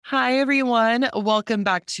Hi, everyone. Welcome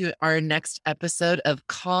back to our next episode of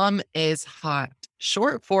Calm is Hot,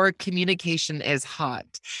 short for Communication is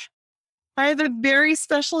Hot. I have a very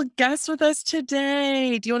special guest with us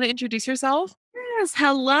today. Do you want to introduce yourself? Yes,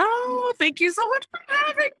 hello. Thank you so much for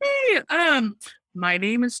having me. My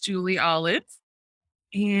name is Julie Olive,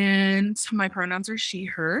 and my pronouns are she,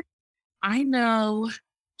 her. I know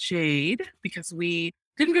Jade because we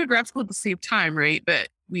didn't go to grad school at the same time, right? But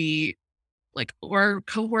we our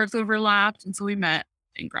cohorts overlapped, and so we met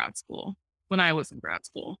in grad school when I was in grad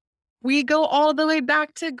school. We go all the way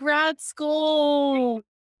back to grad school.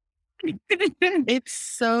 It's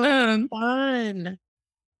so um, fun.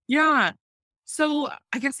 yeah. So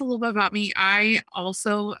I guess a little bit about me. I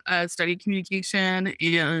also studied communication,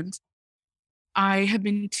 and I have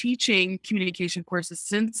been teaching communication courses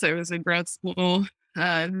since I was in grad school.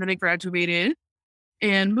 And then I graduated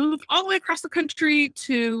and moved all the way across the country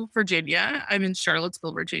to Virginia. I'm in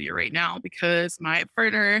Charlottesville, Virginia right now because my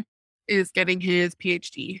partner is getting his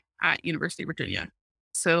PhD at University of Virginia.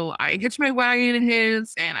 So I hitched my wagon in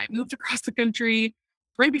his and I moved across the country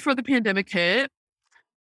right before the pandemic hit.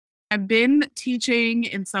 I've been teaching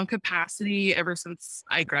in some capacity ever since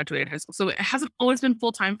I graduated high school. So it hasn't always been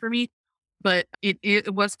full time for me, but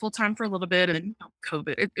it was full time for a little bit. And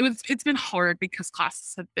COVID, it's been hard because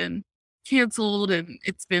classes have been canceled and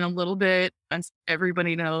it's been a little bit, as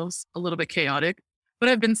everybody knows, a little bit chaotic. But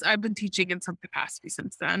I've been teaching in some capacity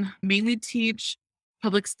since then. Mainly teach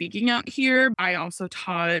public speaking out here. I also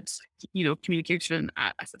taught, communication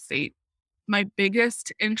at SS State. My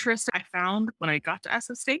biggest interest I found when I got to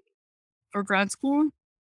SS State or grad school, I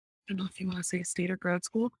don't know if you want to say state or grad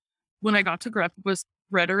school, when I got to grad was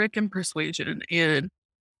rhetoric and persuasion. And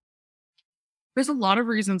there's a lot of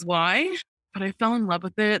reasons why, but I fell in love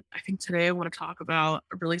with it. I think today I want to talk about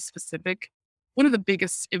a really specific, one of the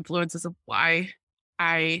biggest influences of why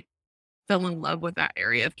I fell in love with that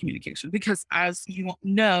area of communication. Because as you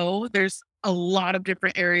know, there's a lot of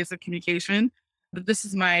different areas of communication, but this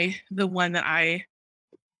is the one that I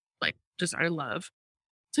love.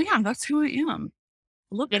 So yeah, that's who I am.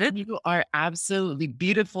 Look at it. You are absolutely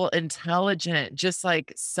beautiful, intelligent, just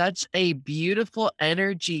like such a beautiful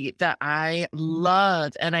energy that I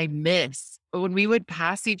love and I miss. When we would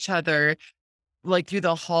pass each other like through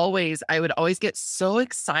the hallways, I would always get so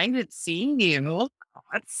excited seeing you.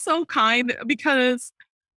 That's so kind because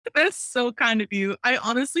that's so kind of you. I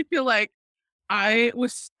honestly feel like I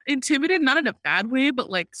was intimidated, not in a bad way, but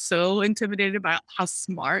like so intimidated by how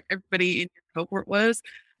smart everybody in your cohort was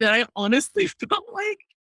that I honestly felt like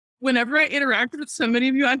whenever I interacted with so many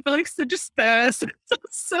of you, I felt like such a spaz.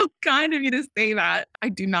 It's so kind of you to say that. I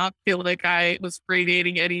do not feel like I was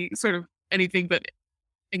radiating any sort of anything but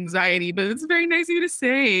anxiety, but it's very nice of you to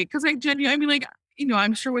say because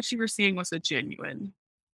I'm sure what you were seeing was a genuine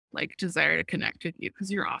desire to connect with you because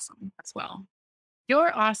you're awesome as well.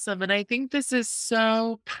 You're awesome. And I think this is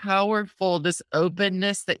so powerful, this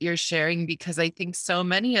openness that you're sharing, because I think so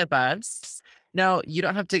many of us, now you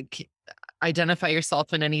don't have to identify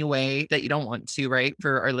yourself in any way that you don't want to, right?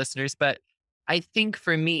 For our listeners. But I think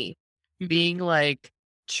for me, being like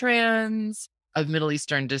trans, of Middle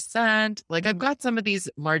Eastern descent, like I've got some of these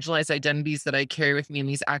marginalized identities that I carry with me in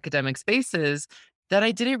these academic spaces that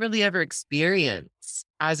I didn't really ever experience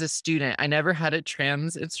as a student. I never had a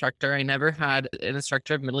trans instructor. I never had an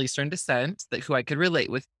instructor of Middle Eastern descent that who I could relate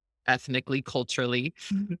with ethnically, culturally.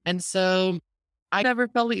 Mhm. And so I never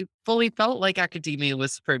fully felt like academia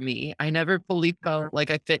was for me. I never fully felt like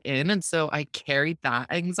I fit in. And so I carried that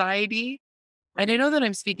anxiety. And I know that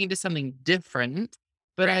I'm speaking to something different,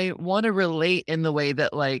 but I want to relate in the way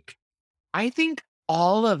that, like, I think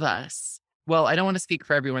all of us, well, I don't want to speak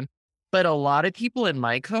for everyone, but a lot of people in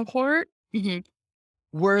my cohort Mhm.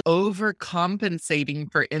 were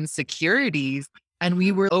overcompensating for insecurities, and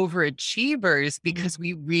we were overachievers because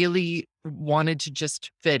we really wanted to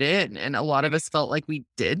just fit in. And a lot of us felt like we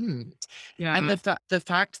didn't. And Yeah. the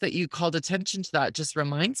fact that you called attention to that just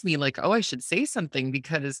reminds me, like, oh, I should say something,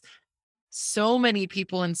 because so many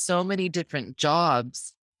people in so many different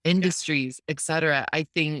jobs, Yeah. industries, etc., I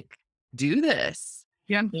think do this.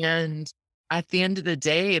 Yeah. And at the end of the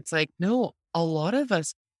day, it's like, no, a lot of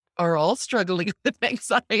us are all struggling with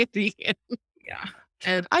anxiety. And Yeah.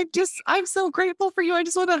 And I'm so grateful for you. I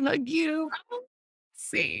just want to hug you.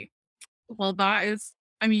 see. Well, that is,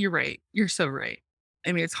 I mean, you're right. You're so right.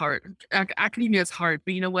 I mean, it's hard. Academia is hard,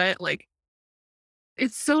 but you know what? Like,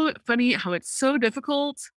 it's so funny how it's so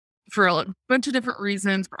difficult for a bunch of different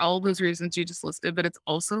reasons, for all of those reasons you just listed, but it's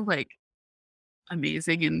also like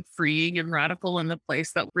amazing and freeing and radical in the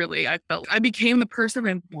place that really I felt I became the person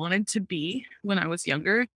I wanted to be when I was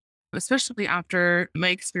younger. especially after my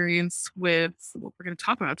experience with what we're going to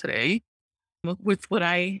talk about today, with what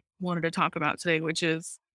I wanted to talk about today, which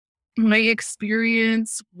is my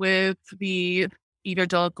experience with the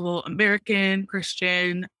evangelical American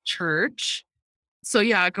Christian church. So,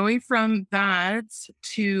 yeah, going from that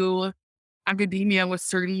to academia was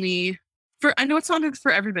certainly I know it's not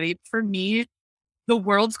for everybody. For me, the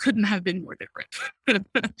worlds couldn't have been more different.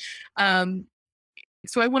 um,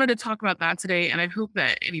 so I wanted to talk about that today, and I hope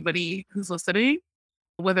that anybody who's listening,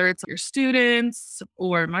 whether it's your students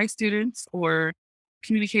or my students or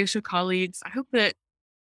communication colleagues, I hope that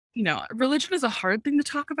religion is a hard thing to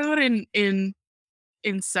talk about in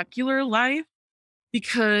secular life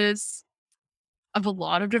because of a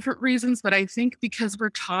lot of different reasons, but I think because we're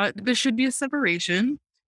taught there should be a separation,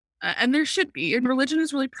 and there should be. And religion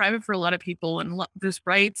is really private for a lot of people, and there's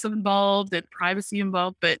rights involved and privacy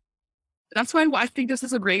involved. But that's why I think this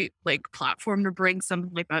is a great platform to bring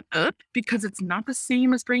something like that up because it's not the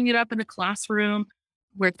same as bringing it up in a classroom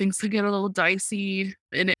where things can get a little dicey,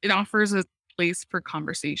 and it offers a place for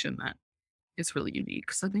conversation that is really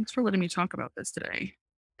unique. So thanks for letting me talk about this today.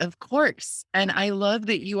 Of course. And I love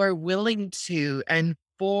that you are willing to. And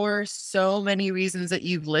for so many reasons that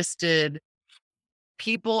you've listed,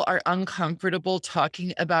 people are uncomfortable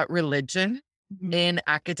talking about religion Mhm. in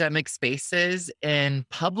academic spaces, in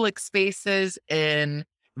public spaces, in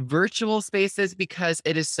virtual spaces, because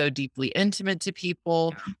it is so deeply intimate to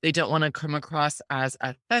people. Yeah, They don't want to come across as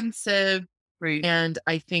offensive. right, And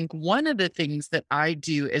I think one of the things that I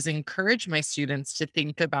do is encourage my students to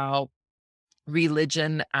think about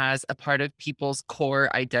religion as a part of people's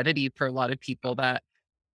core identity. For a lot of people that,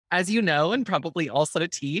 as you know, and probably also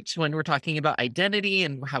teach, when we're talking about identity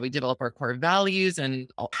and how we develop our core values and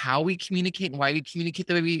how we communicate and why we communicate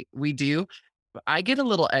the way we do, I get a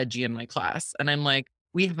little edgy in my class and I'm like,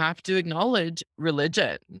 we have to acknowledge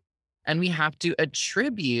religion and we have to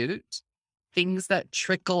attribute things that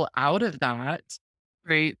trickle out of that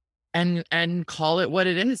right, and call it what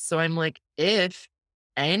it is. So I'm like, if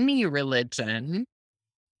any religion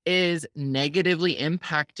is negatively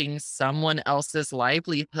impacting someone else's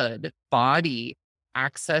livelihood, body,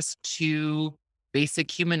 access to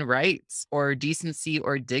basic human rights or decency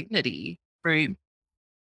or dignity, right.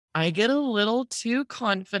 I get a little too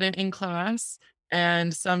confident in class.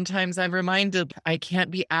 And sometimes I'm reminded I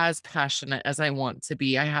can't be as passionate as I want to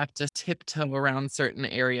be. I have to tiptoe around certain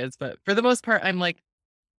areas. But for the most part, I'm like,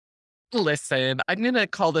 listen, I'm going to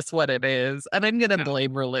call this what it is and I'm going to No.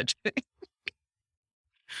 blame religion.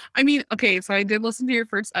 I mean, okay, so I did listen to your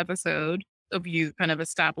first episode of you kind of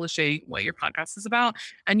establishing what your podcast is about.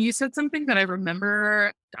 And you said something that I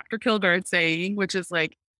remember Dr. Kilgard saying, which is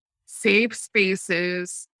like safe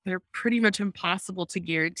spaces, they're pretty much impossible to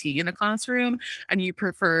guarantee in a classroom. And you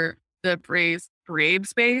prefer the brave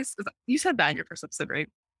space. You said that in your first episode, right?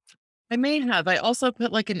 I may have. I also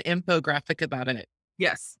put like an infographic about it.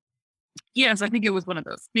 Yes. Yes, I think it was one of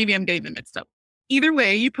those. Maybe I'm getting them mixed up. Either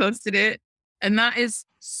way, you posted it, and that is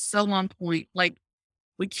so on point. Like,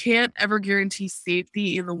 we can't ever guarantee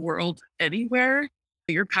safety in the world anywhere.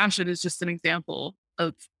 Your passion is just an example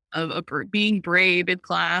of being brave in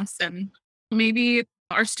class, and maybe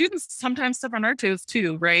our students sometimes step on our toes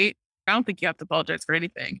too, right? I don't think you have to apologize for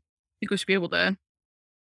anything. I think we should be able to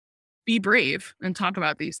be brave and talk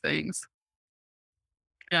about these things.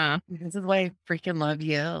 Yeah. This is why I freaking love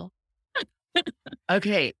you.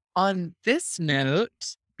 Okay. On this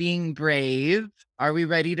note, being brave, are we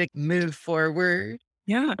ready to move forward?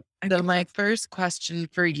 Yeah. I So, think my first question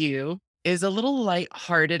for you is a little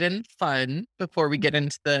lighthearted and fun before we get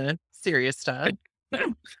into the serious stuff.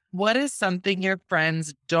 so. What is something your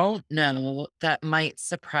friends don't know that might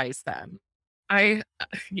surprise them? I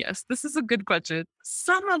yes, this is a good question.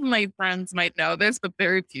 Some of my friends might know this, but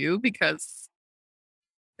very few because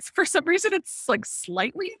for some reason it's like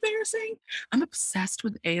slightly embarrassing. I'm obsessed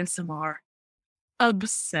with ASMR.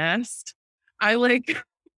 Obsessed. I like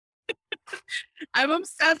I'm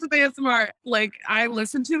obsessed with ASMR. Like I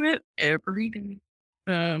listen to it every day.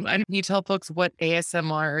 Can you tell folks what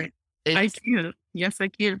ASMR I is? can. Yes, I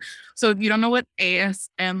can. So if you don't know what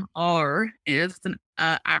ASMR is, it's an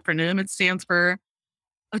acronym. It stands for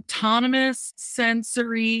Autonomous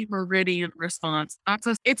Sensory Meridian Response.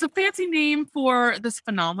 It's a fancy name for this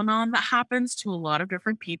phenomenon that happens to a lot of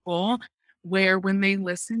different people where when they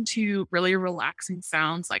listen to really relaxing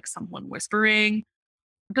sounds like someone whispering,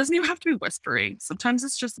 it doesn't even have to be whispering. Sometimes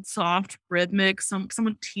it's just soft, rhythmic,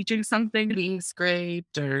 someone teaching something. Being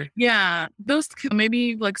scraped or Yeah,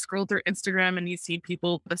 maybe like scroll through Instagram and you see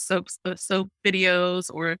people the soap videos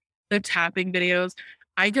or the tapping videos.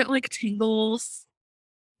 I get like tingles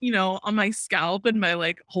on my scalp and my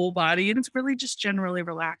like whole body. And it's really just generally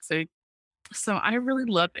relaxing. So I really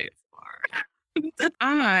love ASMR.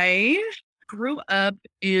 I grew up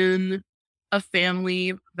in a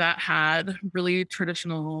family that had really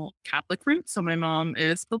traditional Catholic roots. So my mom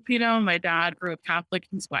is Filipino, my dad grew up Catholic,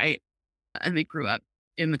 he's white, and they grew up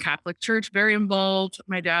in the Catholic Church, very involved.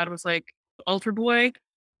 My dad was like altar boy.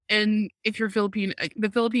 And if you're Philippine, the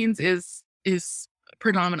Philippines is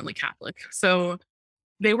predominantly Catholic. So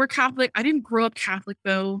they were Catholic. I didn't grow up Catholic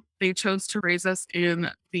though. They chose to raise us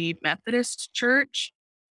in the Methodist Church,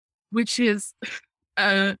 which is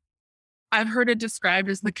uh I've heard it described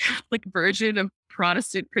as the Catholic version of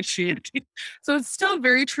Protestant Christianity. So it's still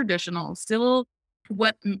very traditional, still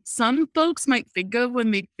what some folks might think of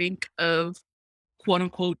when they think of quote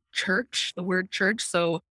unquote church, the word church.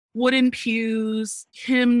 So wooden pews,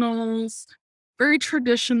 hymnals, very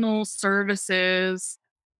traditional services,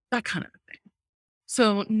 that kind of thing.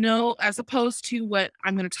 So no, as opposed to what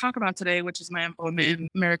I'm going to talk about today, which is my involvement in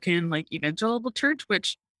American like evangelical church,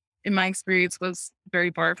 which in my experience was very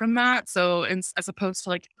far from that. So as opposed to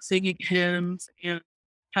like singing hymns and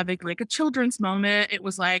having like a children's moment, it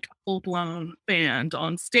was like a full blown band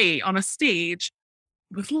on a stage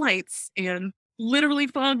with lights and literally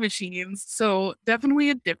fog machines. So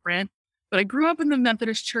definitely a different. But I grew up in the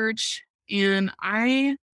Methodist church and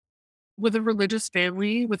I with a religious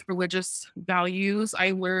family with religious values.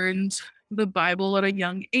 I learned the Bible at a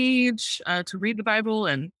young age to read the Bible,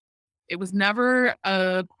 and it was never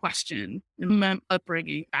a question in my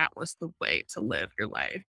upbringing. That was the way to live your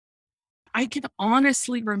life. I can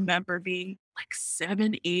honestly remember being like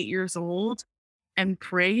 7, 8 years old and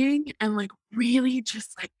praying and like really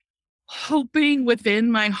just like hoping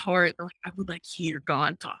within my heart that like I would like hear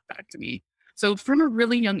God talk back to me. So from a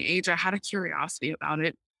really young age, I had a curiosity about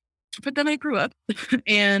it. But then I grew up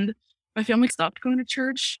and my family stopped going to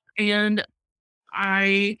church. And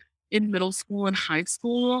I, in middle school and high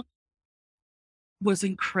school, was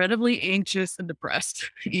incredibly anxious and depressed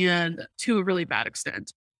and to a really bad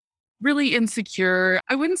extent. Really insecure.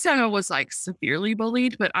 I wouldn't say I was like severely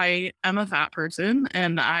bullied, but I am a fat person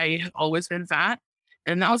and I have always been fat.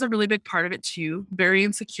 And that was a really big part of it too. Very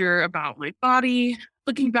insecure about my body.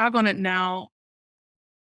 Looking back on it now,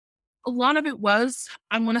 a lot of it was,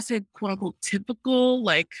 I want to say, quote unquote, typical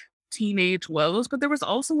like teenage woes, but there was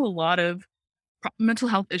also a lot of mental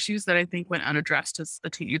health issues that I think went unaddressed as a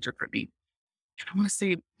teenager for me. And I want to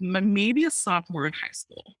say maybe a sophomore in high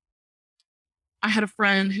school. I had a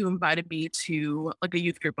friend who invited me to like a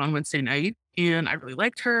youth group on Wednesday night, and I really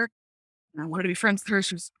liked her. And I wanted to be friends with her.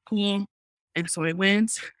 She was cool. And so I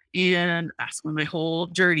went, and that's when my whole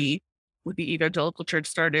journey with the evangelical church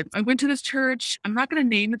started. I went to this church. I'm not going to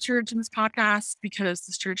name the church in this podcast because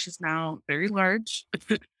this church is now very large.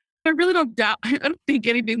 I really don't doubt, I don't think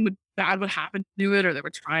anything bad would happen to it or they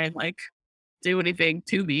would try and like do anything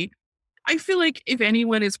to me. I feel like if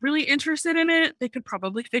anyone is really interested in it, they could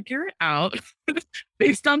probably figure it out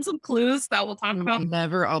based on some clues that we'll talk about.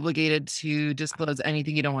 Never obligated to disclose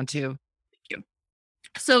anything you don't want to.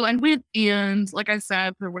 So I went and like I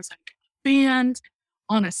said, there was like a band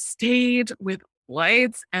on a stage with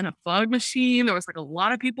lights and a fog machine. There was like a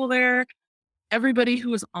lot of people there. Everybody who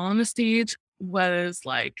was on the stage was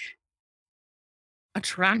like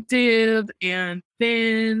attractive and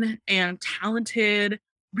thin and talented,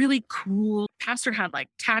 really cool. Pastor had like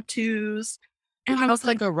tattoos. And I was Felt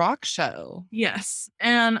like like, a rock show. yes.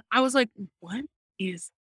 And I was like, what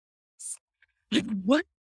is this? Like, what?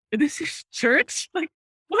 This is church? Like,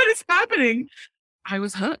 what is happening? I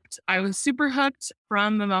was hooked. I was super hooked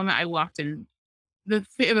from the moment I walked in. The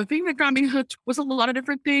thing that got me hooked was a lot of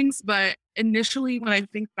different things, but initially, when I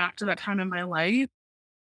think back to that time in my life,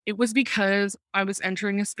 it was because I was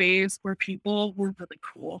entering a space where people were really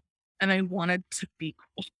cool and I wanted to be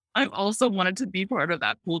cool. I also wanted to be part of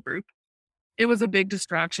that cool group. It was a big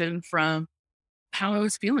distraction from how I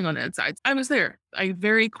was feeling on the inside. I was there. I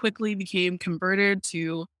very quickly became converted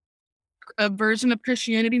to a version of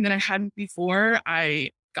Christianity that I hadn't before.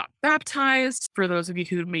 I got baptized. For those of you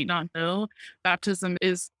who may not know, baptism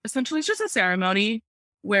is essentially it's just a ceremony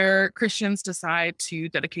where Christians decide to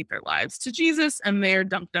dedicate their lives to Jesus and they're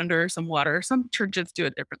dunked under some water. Some churches do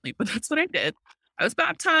it differently, but that's what I did. I was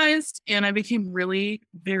baptized and I became really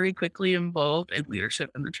very quickly involved in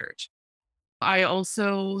leadership in the church. I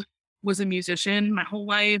also was a musician my whole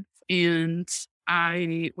life and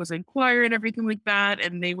I was in choir and everything like that.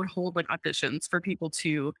 And they would hold like auditions for people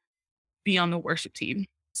to be on the worship team.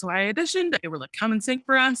 So I auditioned. They were like, come and sing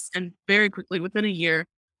for us. And very quickly, within a year,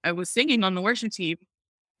 I was singing on the worship team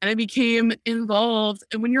and I became involved.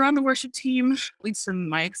 And when you're on the worship team, at least in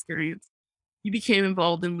my experience, you became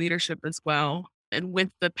involved in leadership as well and with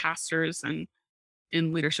the pastors and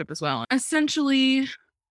in leadership as well. Essentially,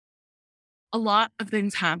 a lot of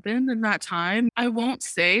things happened in that time. I won't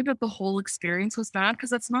say that the whole experience was bad because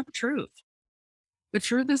that's not the truth. The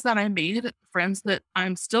truth is that I made friends that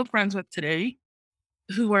I'm still friends with today,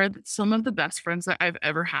 who are some of the best friends that I've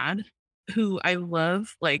ever had, who I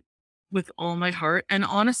love like with all my heart. And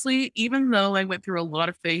honestly, even though I went through a lot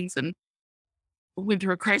of things and went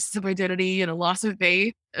through a crisis of identity and a loss of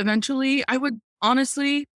faith, eventually I would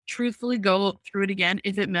honestly, truthfully go through it again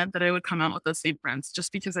if it meant that I would come out with those same friends,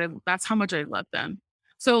 just because that's how much I love them.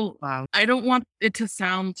 So Wow. I don't want it to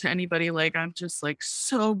sound to anybody like I'm just like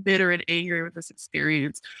so bitter and angry with this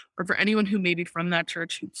experience, or for anyone who may be from that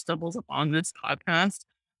church who stumbles upon this podcast.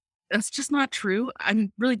 That's just not true.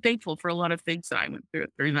 I'm really thankful for a lot of things that I went through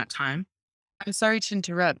during that time. I'm sorry to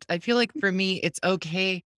interrupt. I feel like for me, it's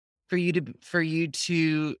okay for you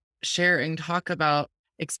to share and talk about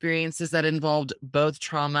experiences that involved both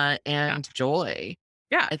trauma Yeah. and joy.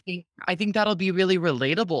 Yeah. I think that'll be really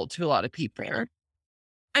relatable to a lot of For people. sure.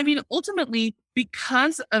 I mean, ultimately,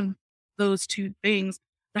 because of those 2 things,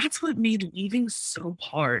 that's what made leaving so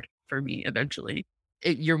hard for me eventually.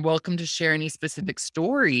 You're welcome to share any specific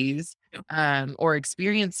stories, Yeah. or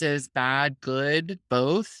experiences, bad, good,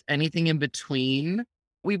 both, anything in between.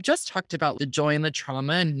 We've just talked about the joy and the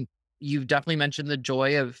trauma, and you've definitely mentioned the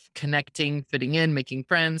joy of connecting, fitting in, making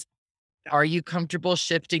friends. Are you comfortable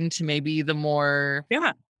shifting to maybe the more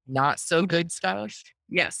Yeah. not so Okay. good stuff?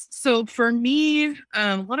 Yes. So for me,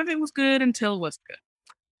 a lot of it was good until it was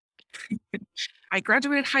good. I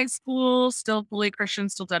graduated high school, still fully Christian,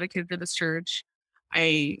 still dedicated to this church.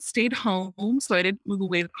 I stayed home, so I didn't move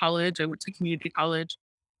away to college. I went to community college.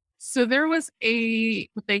 So there was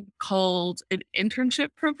what they called an internship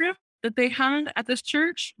program that they had at this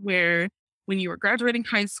church where when you were graduating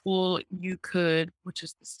high school, you could, which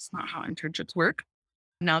is this is not how internships work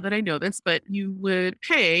now that I know this, but you would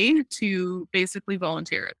pay to basically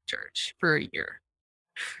volunteer at the church for a year.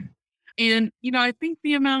 And, I think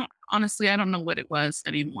the amount, honestly, I don't know what it was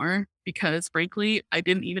anymore because frankly, I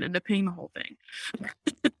didn't even end up paying the whole thing.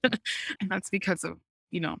 And that's because of,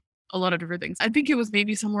 you know, a lot of different things. I think it was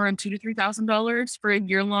maybe somewhere around $2,000 to $3,000 for a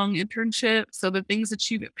year-long internship. So the things that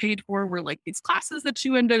you get paid for were like these classes that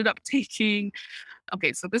you ended up taking.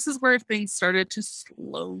 Okay, so this is where things started to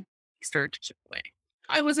slowly start to chip away.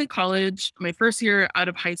 I was in college, my first year out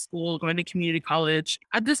of high school, going to community college.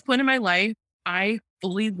 At this point in my life, I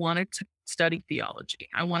fully wanted to study theology.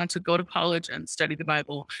 I wanted to go to college and study the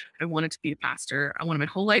Bible. I wanted to be a pastor. I wanted my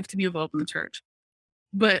whole life to be involved in the church.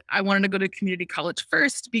 But I wanted to go to community college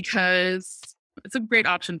first because it's a great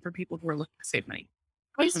option for people who are looking to save money.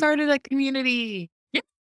 I Mhm. started a community. Yeah,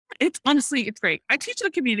 it's honestly, it's great. I teach at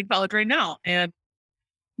a community college right now, and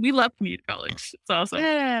we love community college. It's awesome.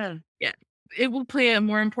 Yeah. Yeah. It will play a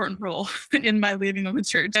more important role in my leaving of the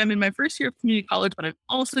church. I'm in my first year of community college, but I'm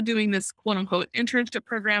also doing this quote unquote internship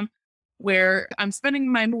program where I'm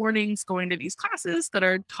spending my mornings going to these classes that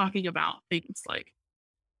are talking about things like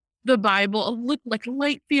the Bible, like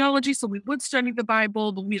light theology. So we would study the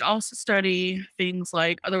Bible, but we'd also study things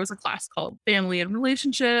like there was a class called family and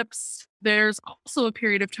relationships. There's also a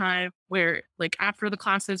period of time where, like, after the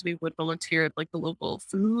classes, we would volunteer at like the local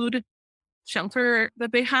food shelter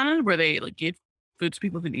that they had where they like gave food to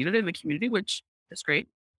people who needed it in the community, which is great.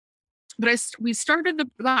 But we started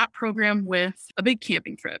that program with a big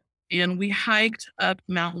camping trip, and we hiked up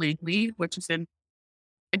Mount Langley, which is in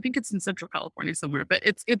I think it's in Central California somewhere, but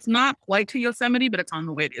it's not quite to Yosemite, but it's on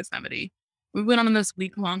the way to Yosemite. We went on this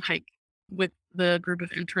week long hike with the group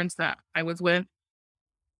of interns that I was with,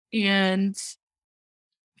 and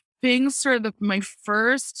things started. My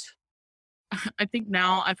first I think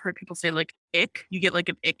now I've heard people say like ick. You get like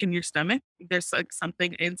an ick in your stomach. There's like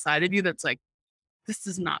something inside of you that's like, this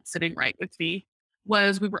is not sitting right with me.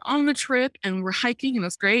 Was we were on the trip and we were hiking and it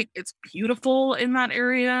was great. It's beautiful in that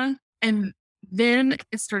area. And then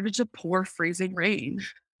it started to pour freezing rain.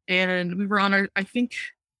 And we were on our, I think,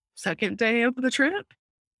 second day of the trip.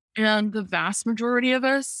 And the vast majority of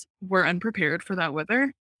us were unprepared for that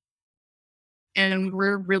weather. And we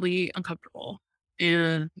were really uncomfortable.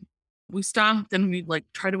 And we stopped and we like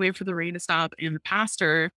tried to wait for the rain to stop. And the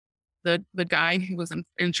pastor, the guy who was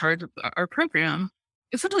in charge of our program,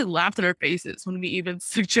 essentially laughed in our faces when we even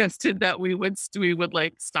suggested that we would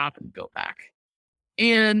like stop and go back.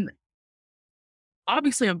 And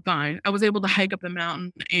obviously, I'm fine. I was able to hike up the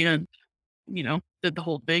mountain and did the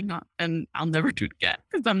whole thing. And I'll never do it again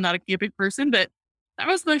because I'm not a camping person. But that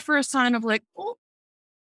was my first sign of like, oh,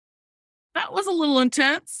 that was a little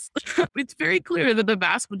intense. It's very clear that the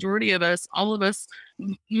vast majority of us, all of us,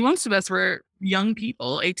 most of us were young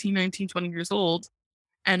people, 18, 19, 20 years old,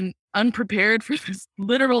 and unprepared for this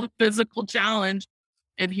literal physical challenge.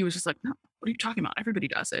 And he was just like, no, what are you talking about? Everybody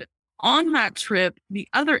does it. On that trip, the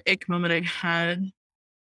other ick moment I had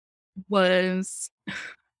was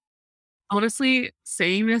honestly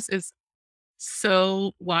saying this is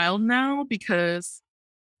so wild now because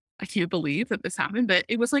I can't believe that this happened, but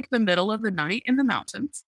it was like the middle of the night in the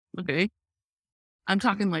mountains. Okay. I'm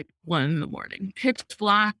talking like 1 in the morning, pitch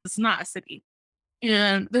black. It's not a city.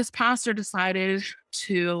 And this pastor decided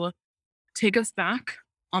to take us back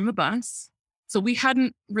on the bus. So we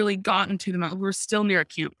hadn't really gotten to the mountain. We were still near a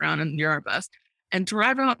campground and near our bus. And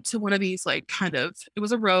drive out to one of these, like, kind of, it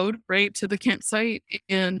was a road right to the campsite,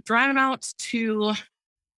 and drive out to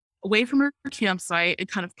away from our campsite and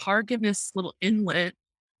kind of park in this little inlet.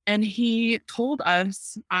 And he told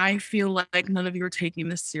us, I feel like none of you are taking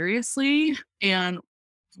this seriously. And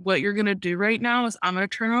what you're going to do right now is I'm going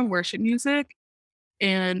to turn on worship music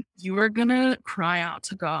and you are going to cry out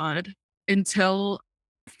to God until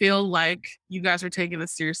I feel like you guys are taking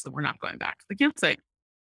this seriously. We're not going back to the campsite.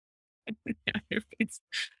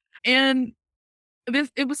 And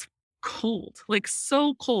it was cold, like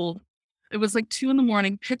so cold. It was like 2 in the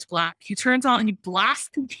morning, pitch black. He turns on and he blasts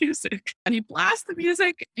the music and he blasts the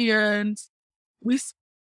music and we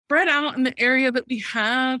spread out in the area that we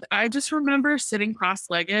have. I just remember sitting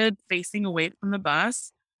cross-legged, facing away from the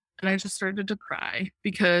bus, and I just started to cry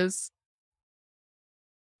because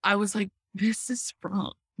I was like, this is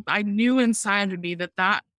wrong. I knew inside of me that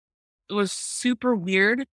that was super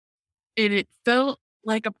weird and it felt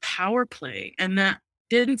like a power play and that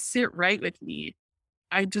didn't sit right with me.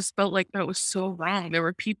 I just felt like that was so wrong. There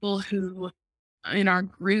were people who in our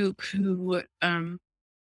group who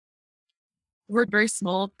were very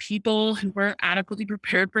small people who weren't adequately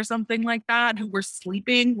prepared for something like that, who were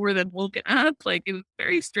sleeping, were then woken up. Like it was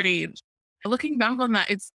very strange. Looking back on that,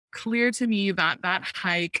 it's clear to me that that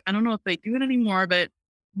hike, I don't know if they do it anymore, but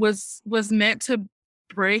was meant to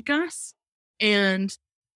break us. And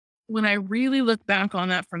when I really look back on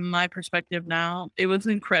that from my perspective now, it was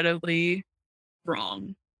incredibly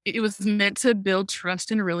wrong. It was meant to build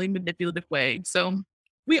trust in a really manipulative way. So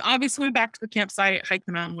we obviously went back to the campsite, hiked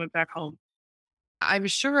the mountain, went back home. I'm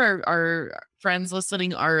sure our friends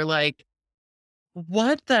listening are like,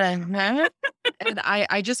 what the heck? And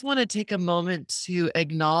I just want to take a moment to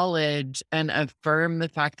acknowledge and affirm the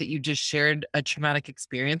fact that you just shared a traumatic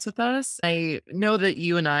experience with us. I know that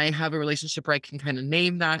you and I have a relationship where I can kind of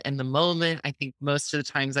name that in the moment. I think most of the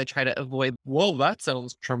times I try to avoid, whoa, that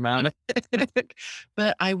sounds traumatic.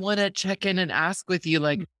 But I want to check in and ask with you,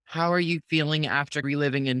 like, how are you feeling after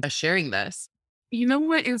reliving and sharing this? You know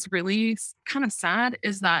what is really kind of sad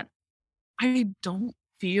is that I don't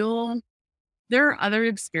feel there are other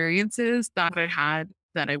experiences that I had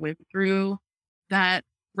that I went through that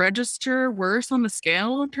register worse on the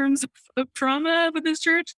scale in terms of trauma with this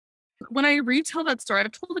church. When I retell that story,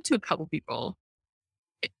 I've told it to a couple people.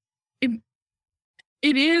 It, it,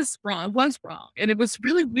 it is wrong. It was wrong. And it was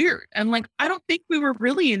really weird. And like, I don't think we were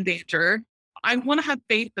really in danger. I want to have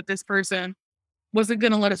faith that this person wasn't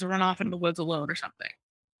going to let us run off in the woods alone or something.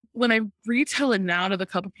 When I retell it now to the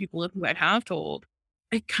couple people who I have told,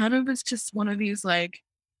 it kind of is just one of these like,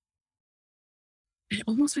 it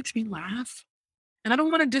almost makes me laugh. And I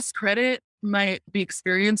don't want to discredit the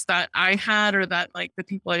experience that I had or that like the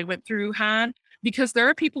people I went through had, because there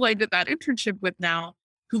are people I did that internship with now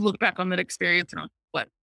who look back on that experience and are like, what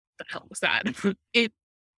the hell was that? It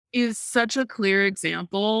is such a clear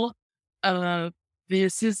example of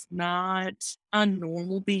this is not a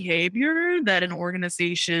normal behavior that an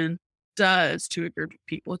organization does to a group of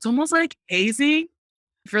people. It's almost like hazing.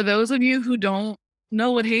 For those of you who don't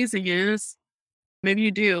know what hazing is, maybe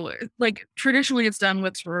you do. Like traditionally, it's done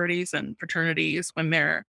with sororities and fraternities when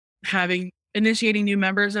they're having initiating new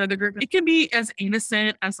members into the group. It can be as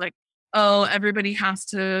innocent as like, oh, everybody has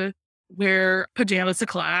to wear pajamas to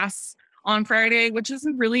class on Friday, which is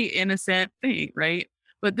a really innocent thing, right?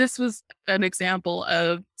 But this was an example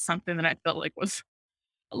of something that I felt like was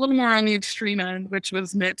a little more on the extreme end, which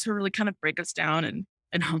was meant to really kind of break us down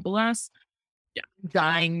and humble us. Yeah.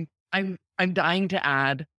 Dying. I'm dying to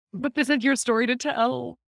add, but this is your story to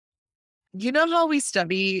tell. You know how we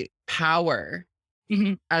study power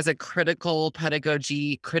Mhm. as a critical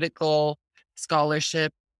pedagogy, critical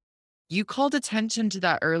scholarship? You called attention to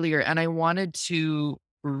that earlier, and I wanted to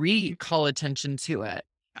recall attention to it.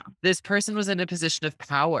 Yeah. This person was in a position of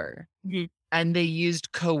power Mhm. and they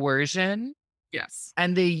used coercion Yes.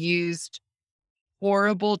 and they used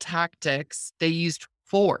horrible tactics. They used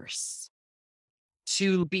force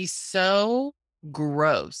to be so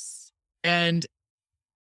gross. And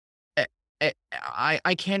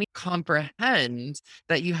I can't comprehend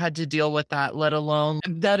that you had to deal with that, let alone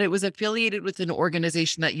that it was affiliated with an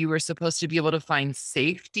organization that you were supposed to be able to find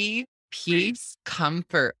safety, Right. peace,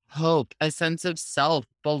 comfort, hope, a sense of self,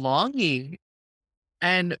 belonging.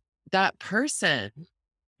 And that person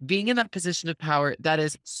being in that position of power, that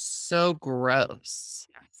is so gross.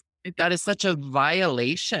 Yes. It That is definitely such a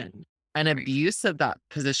violation and right. abuse of that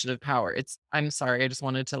position of power. I'm sorry, I just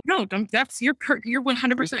wanted to No, that's you're just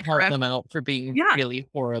 100% call correct. them out for being Yeah. really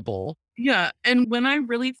horrible. Yeah, and when I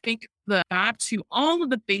really think back to all of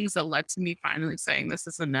the things that led to me finally saying this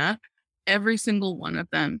is enough, every single one of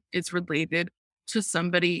them is related to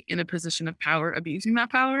somebody in a position of power abusing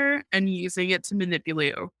that power and using it to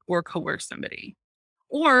manipulate or coerce somebody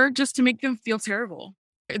or just to make them feel terrible.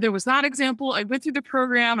 There was that example. I went through the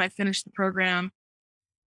program, I finished the program.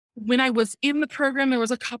 When I was in the program, there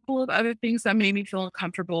was a couple of other things that made me feel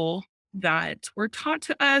uncomfortable that were taught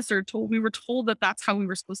to us or told we were told that that's how we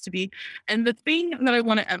were supposed to be. And the thing that I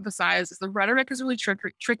want to emphasize is the rhetoric is really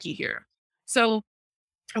tricky here. So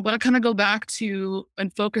I want to kind of go back to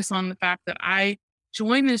and focus on the fact that I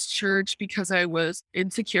joined this church because I was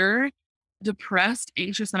insecure, depressed,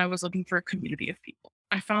 anxious, and I was looking for a community of people.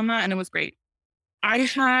 I found that and it was great. I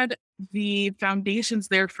had the foundations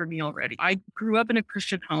there for me already. I grew up in a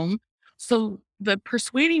Christian home. So the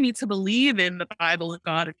persuading me to believe in the Bible and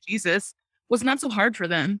God and Jesus was not so hard for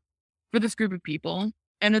them, for this group of people.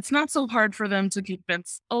 And it's not so hard for them to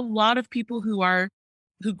convince a lot of people who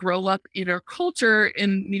grow up in our culture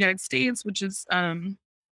in the United States, which is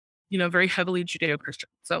very heavily Judeo-Christian.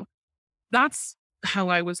 So that's how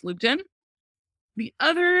I was looped in. The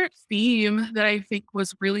other theme that I think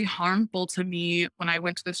was really harmful to me when I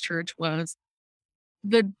went to this church was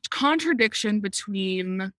the contradiction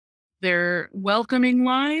between their welcoming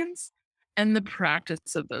lines and the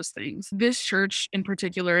practice of those things. This church, in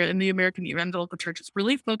particular, in the American Evangelical Church, is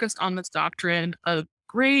really focused on this doctrine of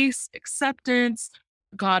grace, acceptance.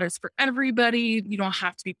 God is for everybody. You don't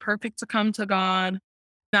have to be perfect to come to God.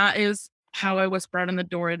 That is how I was brought in the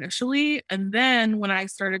door initially. And then when I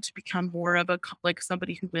started to become more of like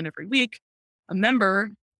somebody who went every week, a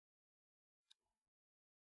member,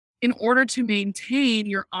 in order to maintain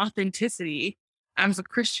your authenticity as a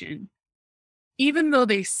Christian, even though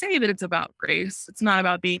they say that it's about grace, it's not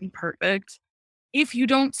about being perfect. If you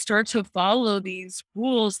don't start to follow these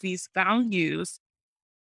rules, these values,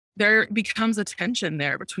 there becomes a tension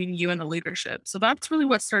there between you and the leadership. So that's really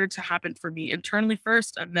what started to happen for me internally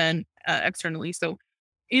first and then externally. So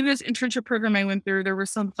in this internship program I went through, there were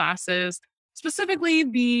some classes, specifically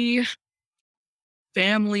the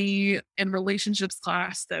family and relationships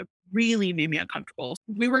class that really made me uncomfortable.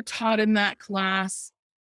 We were taught in that class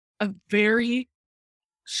a very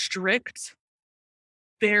strict,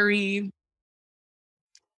 very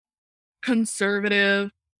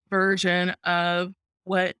conservative version of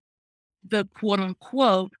what the quote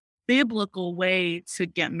unquote biblical way to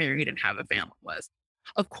get married and have a family was.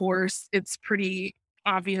 Of course, it's pretty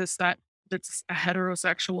obvious that it's a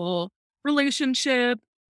heterosexual relationship.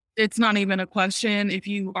 It's not even a question. If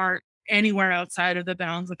you are anywhere outside of the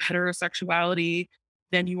bounds of heterosexuality,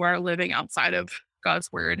 then you are living outside of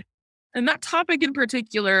God's word. And that topic in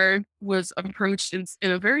particular was approached in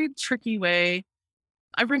a very tricky way.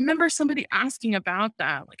 I remember somebody asking about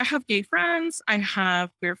that. Like, I have gay friends, I have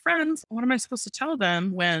queer friends. What am I supposed to tell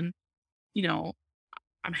them when, you know,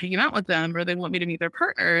 I'm hanging out with them or they want me to meet their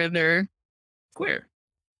partner and they're queer?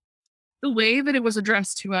 The way that it was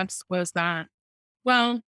addressed to us was that,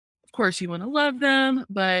 well, of course you want to love them,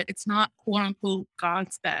 but it's not quote unquote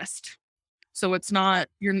God's best. So it's not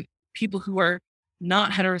your people who are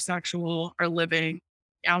not heterosexual are living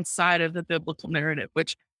outside of the biblical narrative,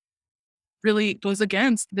 which really goes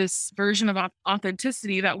against this version of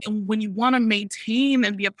authenticity that when you want to maintain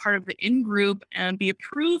and be a part of the in group and be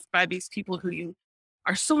approved by these people who you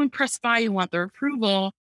are so impressed by, you want their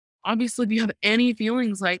approval. Obviously, if you have any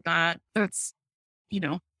feelings like that, that's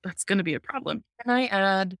going to be a problem. Can I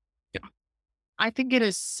add? Yeah. I think it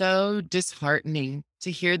is so disheartening to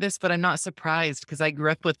hear this, but I'm not surprised because I grew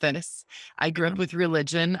up with this. I grew Yeah. up with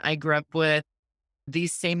religion. I grew up with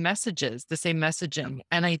these same messages, the same Yeah. messaging.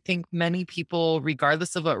 And I think many people,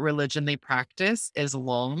 regardless of what religion they practice,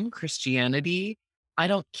 Islam, Christianity, I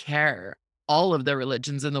don't care, all of the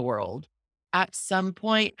religions in the world, at some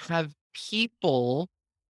point have people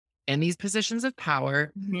in these positions of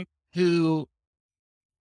power Mhm. who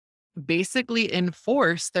basically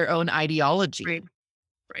enforce their own ideology. Right.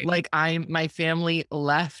 Right. Like my family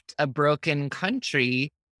left a broken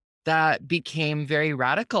country that became very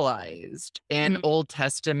radicalized in Mhm. Old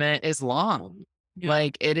Testament Islam. Yeah.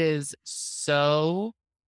 Like, it is so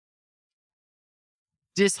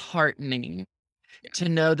disheartening Yeah. to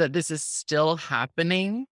know that this is still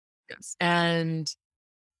happening. Yes. And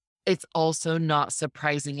it's also not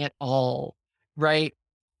surprising at all, right?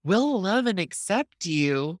 We'll love and accept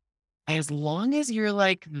you as long as you're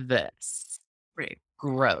like this. Right.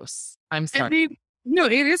 Gross. I'm And sorry. they no,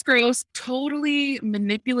 it is gross. Totally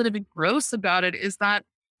manipulative and gross about it is that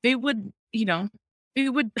they would, they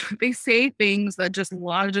would they say things that just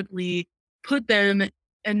logically put them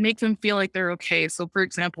and make them feel like they're okay. So for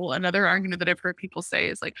example, another argument that I've heard people say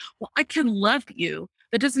is like, well, I can love you.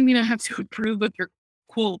 That doesn't mean I have to approve of your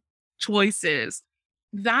quote choices.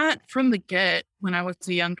 That from the get, when I was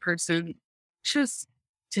a young person, just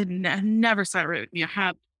never sat right with me. I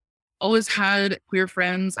have always had queer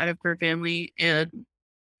friends. I have queer family, and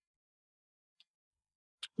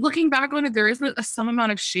looking back on it, there is some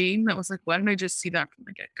amount of shame that was like, why didn't I just see that from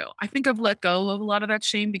the get go? I think I've let go of a lot of that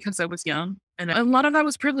shame because I was young, and a lot of that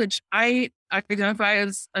was privilege. I identify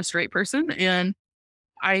as a straight person, and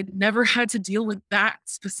I never had to deal with that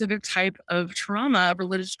specific type of trauma,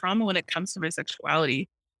 religious trauma, when it comes to my sexuality.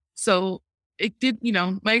 So it did,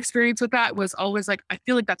 my experience with that was always like, I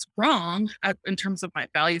feel like that's wrong in terms of my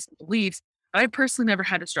values and beliefs. But I personally never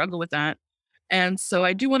had to struggle with that. And so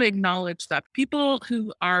I do want to acknowledge that people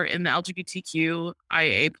who are in the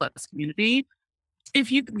LGBTQIA plus community,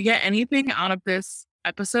 if you can get anything out of this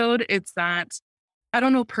episode, it's that I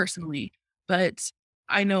don't know personally, but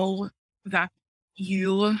I know that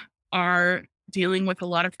you are dealing with a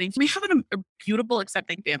lot of things. We have a beautiful,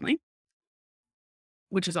 accepting family,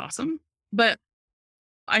 which is awesome. But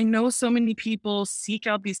I know so many people seek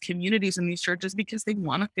out these communities and these churches because they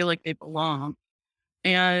want to feel like they belong.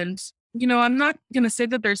 And, I'm not going to say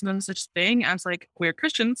that there's no such thing as like queer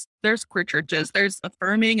Christians. There's queer churches, there's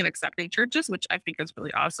affirming and accepting churches, which I think is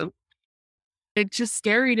really awesome. It's just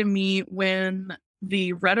scary to me when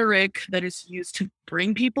the rhetoric that is used to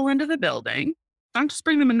bring people into the building, not just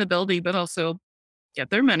bring them in the building, but also get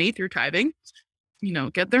their money through tithing,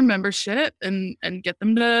 get their membership and get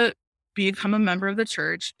them to become a member of the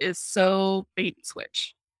church, is so bait and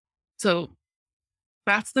switch. So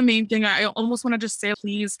that's the main thing. I almost want to just say,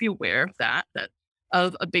 please be aware of that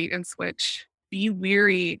of a bait and switch. Be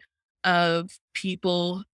weary of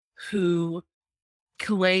people who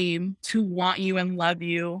claim to want you and love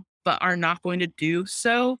you, but are not going to do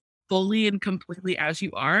so fully and completely as you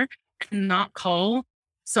are, and not call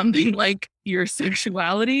something like your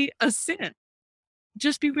sexuality a sin.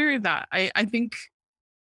 Just be wary of that. I think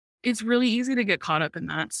it's really easy to get caught up in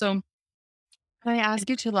that. So, Can I ask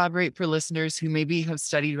you to elaborate for listeners who maybe have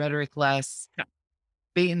studied rhetoric less? yeah.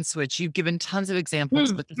 Bait and switch. You've given tons of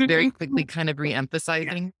examples, Mm, but just very mm, quickly kind of yeah.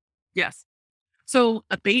 re-emphasizing. Yes. So,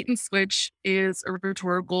 a bait and switch is a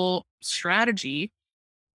rhetorical strategy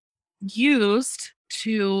used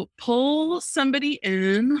to pull somebody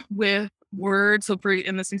in with words. So, for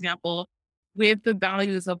in this example, with the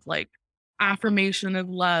values of like affirmation of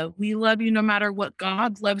love. We love you no matter what.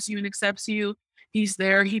 God loves you and accepts you. He's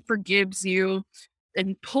there. He forgives you,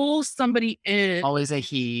 and pull somebody in. Always a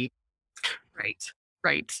he. Right.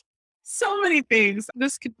 Right. So many things.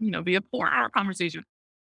 This could, be a 4-hour conversation.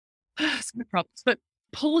 So many problems, but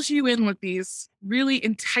pulls you in with these really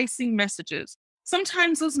enticing messages.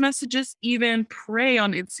 Sometimes those messages even prey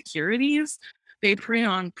on insecurities. They prey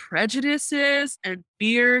on prejudices and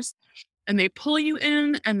fears, and they pull you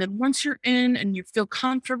in. And then once you're in and you feel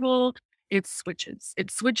comfortable, it switches.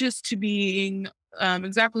 It switches to being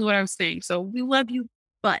exactly what I was saying. So we love you,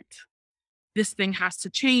 but this thing has to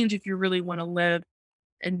change if you really want to live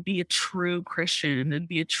and be a true Christian and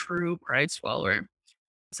be a true Christ follower.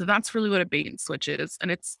 So that's really what a bait and switch is.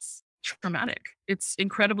 And it's traumatic. It's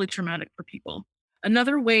incredibly traumatic for people.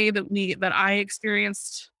 Another way that I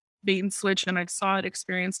experienced bait and switch, and I saw it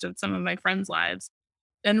experienced in some of my friends' lives,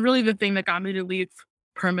 and really the thing that got me to leave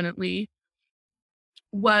permanently,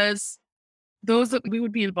 was those that we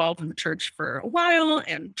would be involved in the church for a while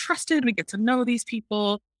and trusted. We get to know these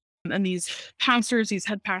people and these pastors, these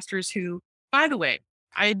head pastors who, by the way,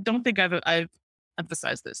 I don't think I've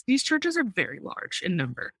emphasized this. These churches are very large in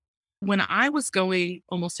number. When I was going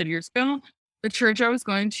almost 10 years ago, the church I was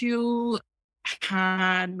going to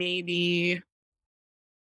had maybe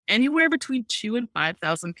anywhere between 2 and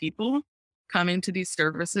 5,000 people coming to these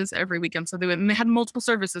services every weekend. So they had multiple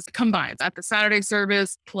services combined at the Saturday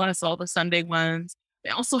service plus all the Sunday ones. They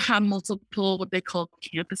also had multiple what they call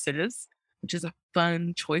campuses, which is a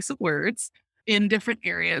fun choice of words, in different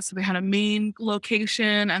areas. So they had a main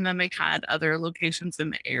location and then they had other locations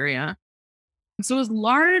in the area. And so it was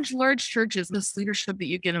large, large churches. This leadership that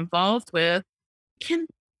you get involved with can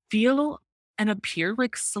feel and appear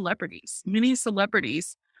like celebrities, mini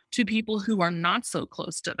celebrities, to people who are not so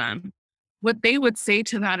close to them, what they would say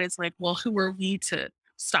to that is like, well, who are we to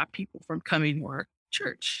stop people from coming to our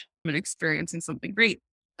church and experiencing something great?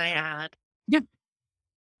 I add, Yeah.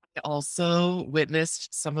 I also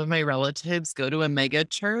witnessed some of my relatives go to a mega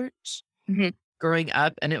church Mhm, growing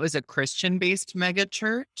up, and it was a Christian based mega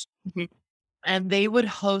church. mhm. And they would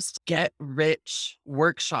host get rich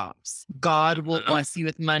workshops. God will Uh-huh. bless you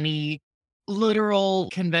with money, literal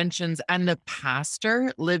conventions. And the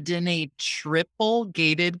pastor lived in a triple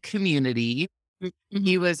gated community. Mhm.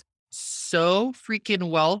 He was so freaking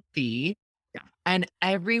wealthy. Yeah. And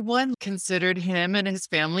everyone considered him and his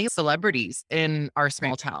family celebrities in our Right.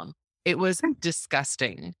 small town. It was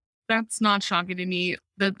disgusting. That's not shocking to me.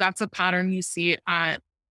 That's a pattern you see at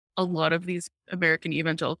a lot of these American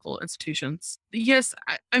evangelical institutions. Yes,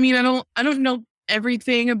 I mean, I don't know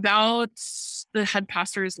everything about the head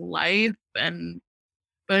pastor's life, but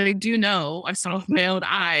I do know, I saw with my own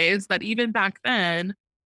eyes that even back then,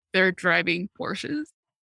 they're driving Porsches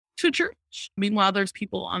to church. Meanwhile, there's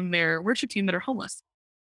people on their worship team that are homeless.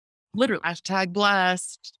 Literally. Hashtag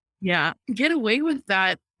blessed. Yeah. Get away with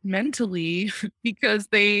that mentally because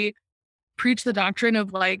they preach the doctrine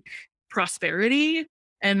of like prosperity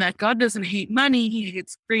and that God doesn't hate money, he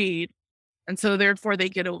hates greed. And so therefore they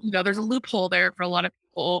get there's a loophole there for a lot of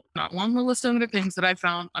people. Not long the list of other things that I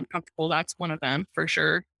found uncomfortable. That's one of them for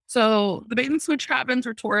sure. So the bait and switch happens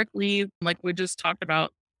rhetorically, like we just talked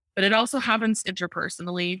about, but it also happens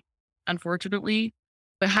interpersonally, unfortunately.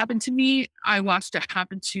 What happened to me, I watched it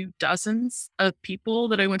happen to dozens of people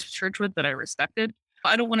that I went to church with that I respected.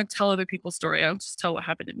 I don't want to tell other people's story. I'll just tell what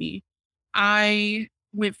happened to me. I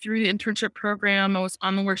went through the internship program. I was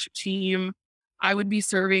on the worship team. I would be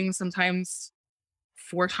serving sometimes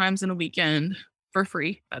 4 times in a weekend for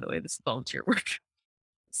free. By the way, this is volunteer work,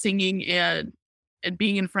 singing and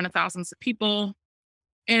being in front of thousands of people.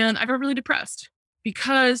 And I got really depressed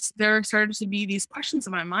because there started to be these questions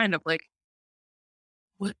in my mind of like,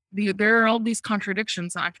 there are all these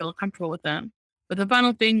contradictions and I feel comfortable with them. But the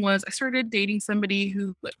final thing was I started dating somebody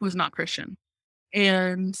who was not Christian.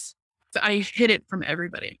 And I hid it from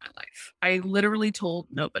everybody in my life. I literally told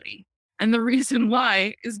nobody. And the reason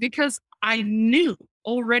why is because I knew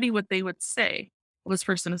already what they would say. Well, this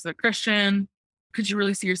person is a Christian. Could you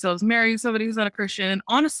really see yourselves marrying somebody who's not a Christian? And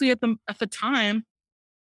honestly, at the time,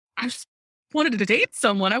 I just wanted to date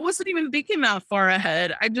someone. I wasn't even thinking that far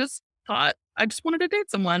ahead. I just thought I just wanted to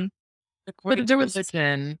date someone. According But to there was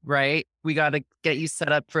religion, right? We got to get you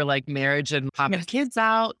set up for like marriage and pop the yes, kids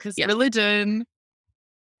out because yes, religion.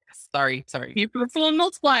 Sorry. be fruitful and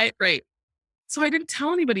multiply, right? So I didn't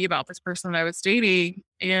tell anybody about this person that I was dating,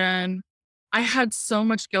 and I had so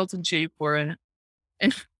much guilt and shame for it.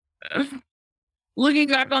 And looking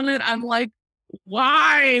back on it, I'm like,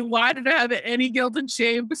 why? Why did I have any guilt and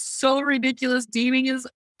shame? It's so ridiculous. Dating is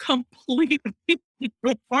completely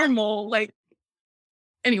normal. Like,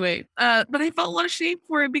 anyway, but I felt a lot of shame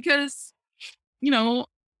for it because, you know,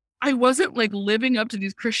 I wasn't like living up to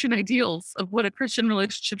these Christian ideals of what a Christian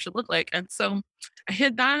relationship should look like. And so I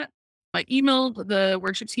hid that. I emailed the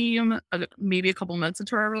worship team maybe a couple months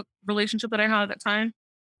into our relationship that I had at that time.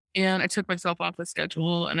 And I took myself off the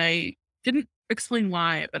schedule and I didn't explain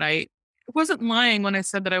why, but I wasn't lying when I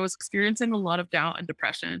said that I was experiencing a lot of doubt and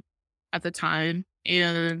depression at the time.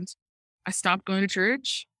 And I stopped going to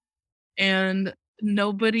church and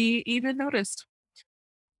nobody even noticed.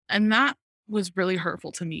 And that was really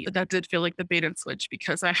hurtful to me. That did feel like the bait and switch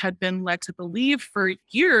because I had been led to believe for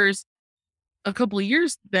years, a couple of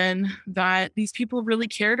years then, that these people really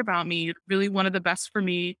cared about me, really wanted the best for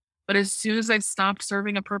me. But as soon as I stopped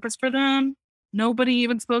serving a purpose for them, nobody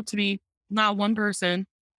even spoke to me, not one person,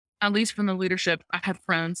 at least from the leadership. I had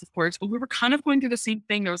friends, of course, but we were kind of going through the same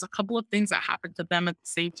thing. There was a couple of things that happened to them at the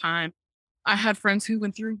same time. I had friends who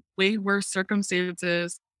went through way worse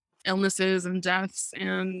circumstances, illnesses and deaths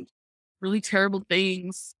and really terrible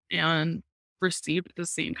things and received the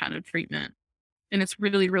same kind of treatment. And it's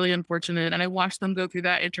really, really unfortunate. And I watched them go through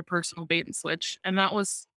that interpersonal bait and switch. And that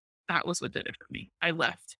was what did it for me. I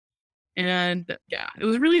left. And yeah, it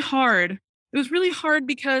was really hard. It was really hard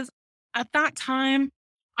because at that time,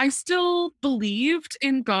 I still believed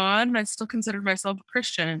in God and I still considered myself a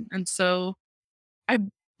Christian. And so I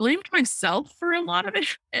blamed myself for a lot of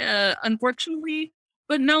it, unfortunately.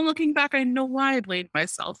 But now looking back, I know why I blamed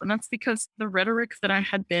myself. And that's because the rhetoric that I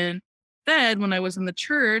had been fed when I was in the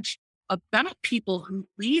church about people who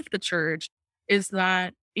leave the church is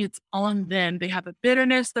that it's on them. They have a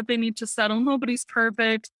bitterness that they need to settle. Nobody's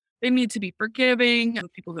perfect. They need to be forgiving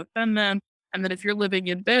of people who offend them. And that if you're living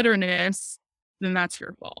in bitterness, then that's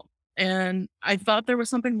your fault. And I thought there was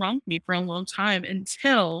something wrong with me for a long time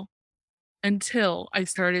until I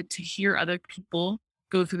started to hear other people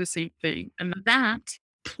go through the same thing. And that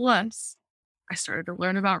plus I started to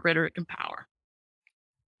learn about rhetoric and power.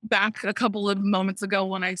 Back a couple of moments ago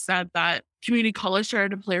when I said that community college started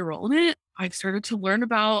to play a role in it, I started to learn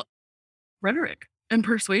about rhetoric and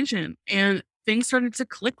persuasion, and things started to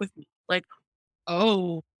click with me. Like,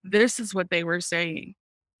 oh, this is what they were saying.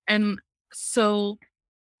 And so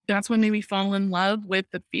that's what made me fall in love with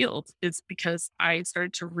the field, is because I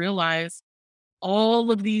started to realize all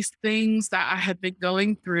of these things that I had been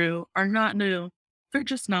going through are not new. They're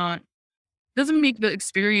just not. Doesn't make the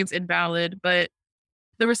experience invalid, but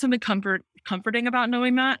there was something comforting about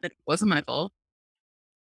knowing that it wasn't my fault.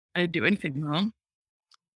 I didn't do anything wrong.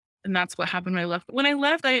 And that's what happened when I left. When I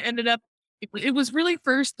left, I ended up it was really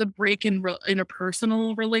first the break in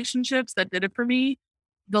interpersonal relationships that did it for me.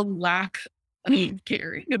 The lack of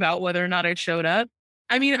caring about whether or not I showed up.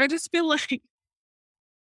 I mean, I just feel like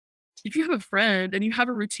if you have a friend and you have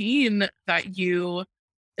a routine that you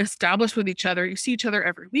establish with each other, you see each other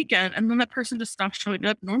every weekend, and then that person just stops showing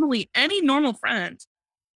up. Normally, any normal friend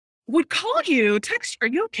would call you, text you, "Are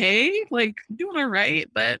you okay? Like, doing all right?"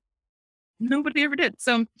 But nobody ever did.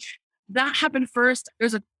 So that happened first.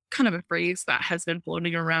 There's a kind of a phrase that has been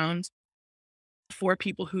floating around for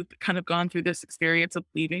people who've kind of gone through this experience of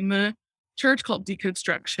leaving the church called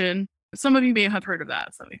deconstruction. Some of you may have heard of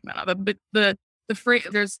that, some of you may not. But the phrase,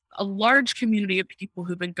 there's a large community of people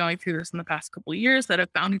who've been going through this in the past couple of years that have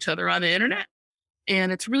found each other on the internet,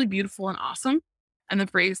 and it's really beautiful and awesome. And the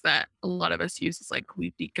phrase that a lot of us use is like,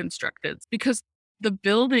 we've deconstructed, because the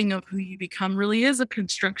building of who you become really is a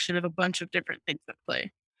construction of a bunch of different things at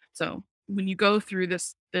play. So when you go through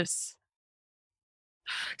this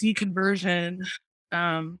deconversion,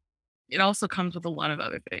 um, it also comes with a lot of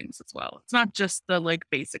other things as well. It's not just the like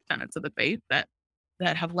basic tenets of the faith that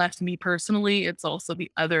have left me personally. It's also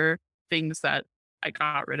the other things that I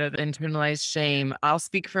got rid of. Internalized shame. I'll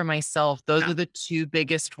speak for myself. Those Yeah. are the two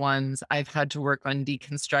biggest ones I've had to work on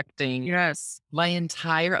deconstructing Yes. my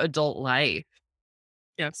entire adult life.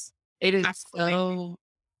 Yes. It is Absolutely.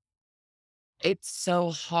 it's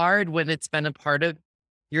so hard when it's been a part of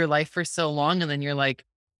your life for so long, and then you're like,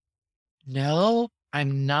 "No,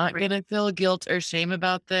 I'm not Right. gonna feel guilt or shame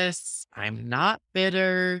about this. I'm not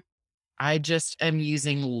bitter. I just am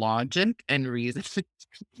using logic and reason."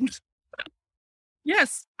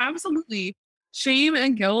 Yes, absolutely. Shame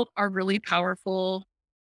and guilt are really powerful.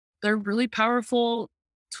 They're really powerful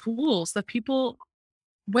tools that people,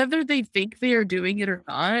 whether they think they are doing it or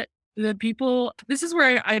not, the people, this is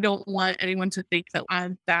where I don't want anyone to think that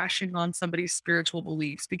I'm bashing on somebody's spiritual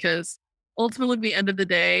beliefs, because ultimately, at the end of the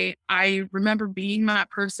day, I remember being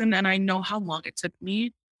that person and I know how long it took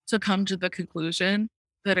me to come to the conclusion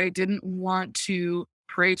that I didn't want to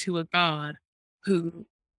pray to a God who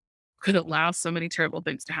could allow so many terrible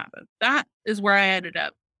things to happen. That is where I ended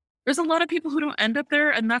up. There's a lot of people who don't end up there,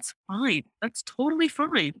 and that's fine. That's totally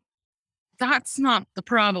fine. That's not the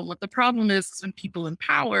problem. What the problem is when people in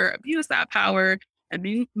power abuse that power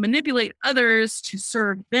and manipulate others to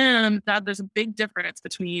serve them. That there's a big difference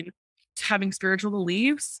between having spiritual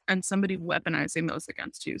beliefs and somebody weaponizing those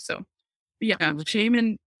against you. So, yeah, shame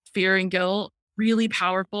and fear and guilt, really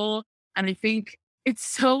powerful. And I think it's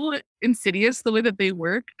so insidious the way that they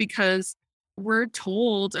work, because we're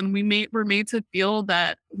told and we're made to feel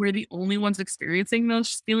that we're the only ones experiencing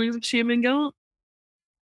those feelings of shame and guilt.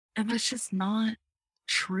 And that's just not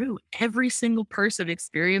true. Every single person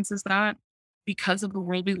experiences that because of the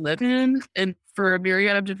world we live in and for a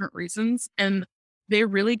myriad of different reasons. And they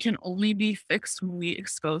really can only be fixed when we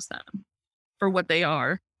expose them for what they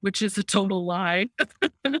are, which is a total lie.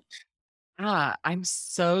 I'm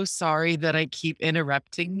so sorry that I keep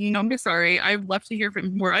interrupting you. I'm sorry. I'd love to hear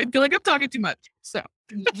from more. I feel like I'm talking too much. So,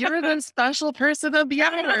 You're the special person of the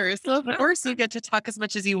hour, so of course you get to talk as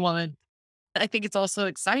much as you want. I think it's also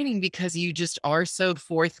exciting because you just are so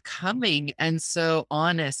forthcoming and so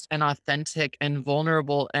honest and authentic and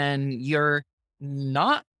vulnerable, and you're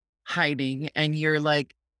not hiding, and you're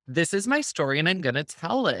like, this is my story and I'm going to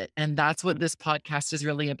tell it. And that's what this podcast is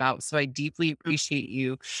really about. So I deeply appreciate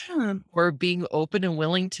you yeah, for being open and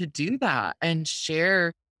willing to do that and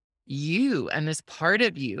share you and this part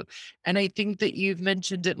of you. And I think that you've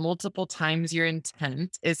mentioned it multiple times. Your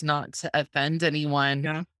intent is not to offend anyone.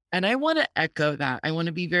 yeah. And I want to echo that. I want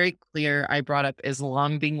to be very clear. I brought up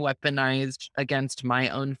Islam being weaponized against my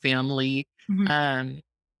own family, Mhm. um,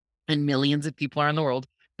 and millions of people around the world.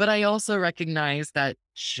 But I also recognize that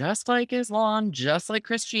just like Islam, just like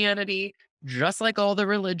Christianity, just like all the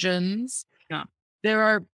religions, Yeah. there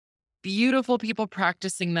are beautiful people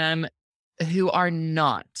practicing them who are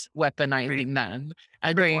not Right. weaponizing them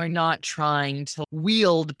and who Right. are not trying to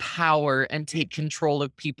wield power and take control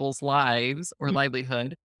of people's lives or Mhm.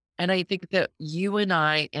 livelihood. And I think that you and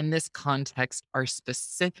I, in this context, are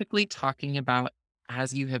specifically talking about,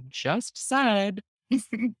 as you have just said,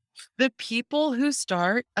 the people who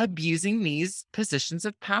start abusing these positions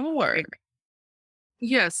of power. Right.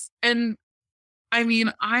 Yes. And I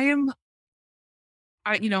mean,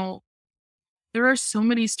 you know, there are so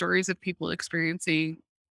many stories of people experiencing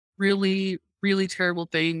really, really terrible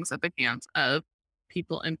things at the hands of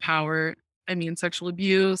people in power. I mean, sexual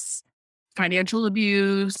abuse, financial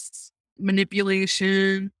abuse,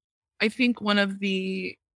 manipulation. I think one of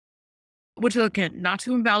the, which again, not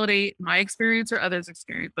to invalidate my experience or others'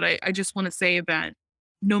 experience, but I just want to say that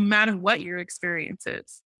no matter what your experience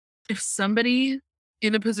is, if somebody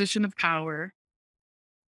in a position of power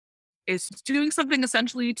is doing something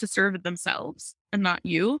essentially to serve themselves and not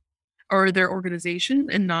you, or their organization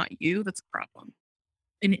and not you, that's a problem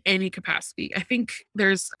in any capacity. I think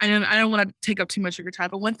I don't want to take up too much of your time,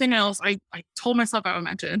 but one thing else I told myself I would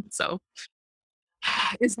mention, so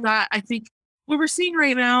is that I think what we're seeing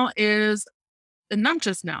right now is, and not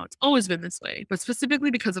just now, it's always been this way, but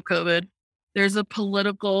specifically because of COVID, there's a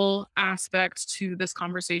political aspect to this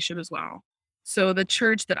conversation as well. So the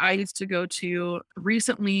church that I used to go to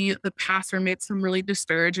recently, the pastor made some really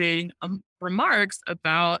disparaging remarks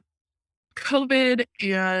about COVID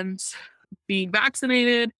and being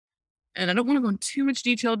vaccinated. And I don't want to go into too much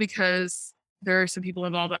detail because there are some people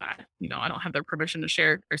involved that I don't have their permission to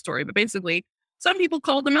share their story. But basically, some people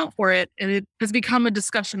called them out for it, and it has become a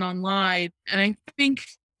discussion online. And I think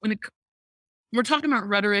when we're talking about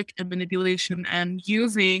rhetoric and manipulation and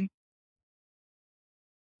using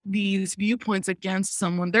these viewpoints against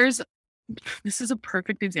someone, this is a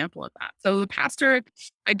perfect example of that. So the pastor,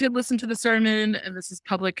 I did listen to the sermon, and this is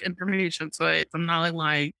public information, so I'm not like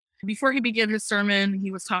lying. Before he began his sermon, he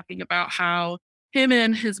was talking about how him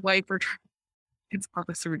and his wife were. It's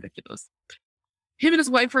probably so ridiculous. Him and his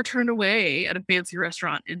wife were turned away at a fancy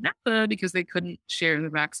restaurant in Napa because they couldn't share the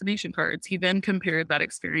vaccination cards. He then compared that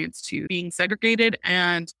experience to being segregated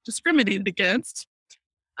and discriminated against.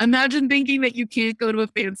 Imagine thinking that you can't go to a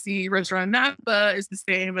fancy restaurant in Napa is the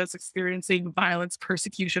same as experiencing violence,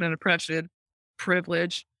 persecution, and oppression,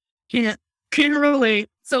 privilege. Can't can't relate.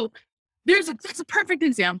 So that's a perfect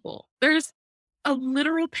example. There's a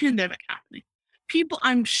literal pandemic happening. People,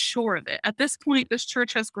 I'm sure of it. At this point, this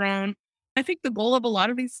church has grown. I think the goal of a lot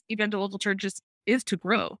of these evangelical churches is to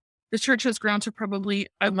grow. The church has grown to probably,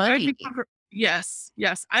 Money. yes,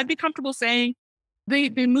 yes, I'd be comfortable saying they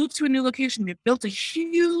moved to a new location. They built a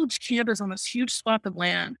huge campus on this huge swath of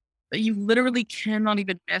land that you literally cannot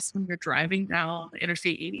even miss when you're driving down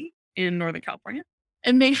Interstate 80 in Northern California.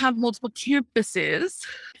 And they have multiple campuses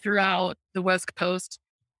throughout the West Coast.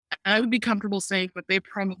 I would be comfortable saying that they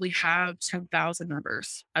probably have 10,000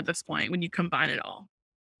 members at this point when you combine it all.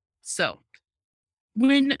 So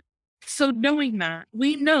when knowing that,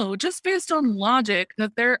 we know just based on logic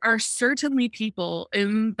that there are certainly people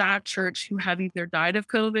in that church who have either died of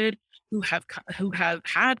COVID, who have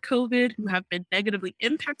had COVID, who have been negatively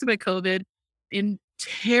impacted by COVID in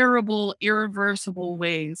terrible, irreversible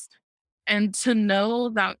ways. And to know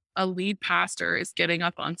that a lead pastor is getting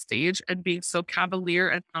up on stage and being so cavalier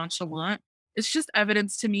and nonchalant, it's just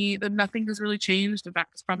evidence to me that nothing has really changed. In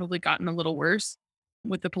fact, it's probably gotten a little worse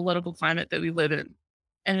with the political climate that we live in.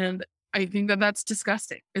 And I think that that's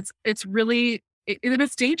disgusting. It's really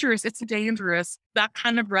it's dangerous. It's dangerous. That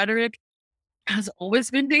kind of rhetoric has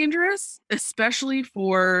always been dangerous, especially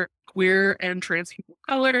for queer and trans people of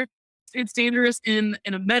color. It's dangerous in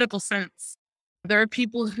a medical sense. There are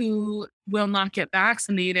people who will not get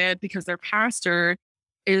vaccinated because their pastor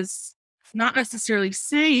is not necessarily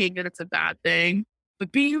saying that it's a bad thing,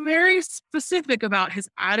 but being very specific about his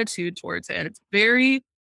attitude towards it. It's very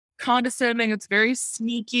condescending. It's very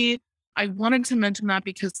sneaky. I wanted to mention that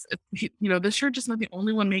because this church is not the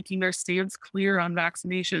only one making their stance clear on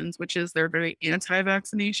vaccinations, which is they're very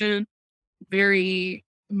anti-vaccination, very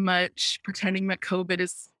much pretending that COVID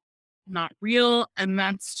is not real, and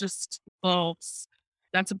that's just false.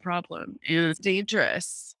 That's a problem, and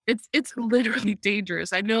Dangerous. it's literally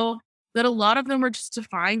dangerous. I know that a lot of them are just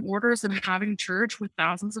defying orders and having church with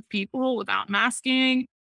thousands of people without masking,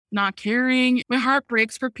 not caring. My heart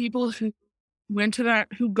breaks for people who go to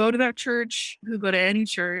that church, who go to any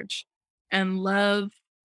church and love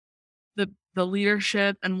the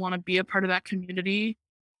leadership and want to be a part of that community.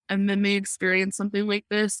 And then they experience something like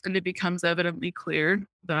this, and it becomes evidently clear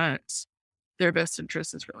that their best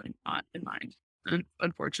interest is really not in mind.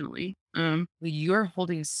 unfortunately. You're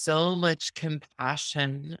holding so much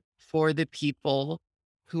compassion for the people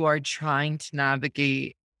who are trying to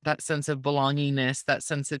navigate that sense of belongingness, that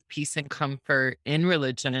sense of peace and comfort in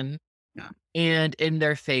religion Yeah. and in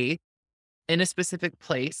their faith in a specific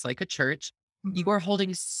place, like a church. You Mhm. are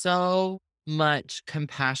holding so much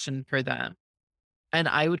compassion for them. And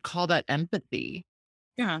I would call that empathy.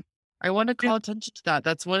 Yeah. I want to Yeah. call attention to that.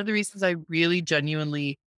 That's one of the reasons I really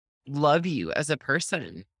genuinely love you as a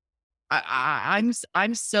person. I'm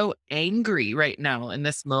so angry right now in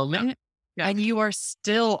this Yeah. moment, Yeah. and you are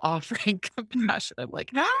still offering compassion. I'm like,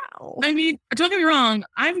 "How?" I mean, don't get me wrong,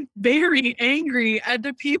 I'm very angry at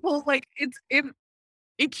the people, like,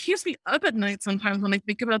 it keeps me up at night sometimes when I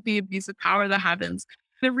think about the abuse of power that happens.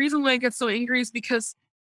 The reason why I get so angry is because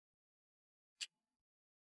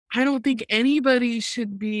I don't think anybody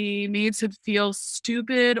should be made to feel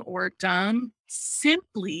stupid or dumb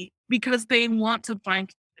simply because they want to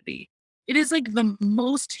find community. It is like the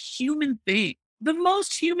most human thing. The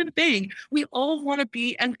most human thing. We all want to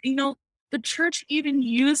be, and the church even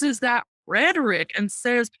uses that rhetoric and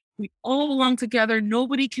says we all belong together.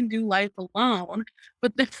 Nobody can do life alone.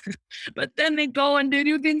 But then, but then they go and they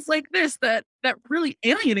do things like this that really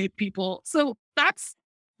alienate people. So that's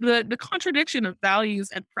the contradiction of values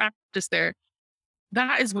and practice there.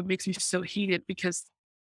 That is what makes me so heated because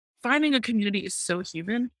finding a community is so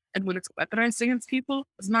human, and when it's weaponized against people,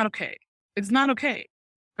 it's not okay. It's not okay.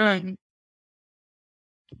 Um,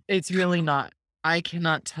 It's really not. I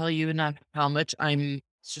cannot tell you enough how much I'm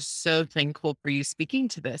just so thankful for you speaking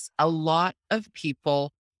to this. A lot of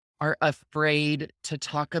people are afraid to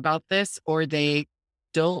talk about this, or they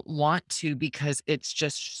don't want to because it's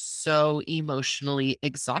just so emotionally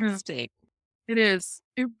exhausting. It is.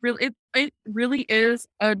 It really is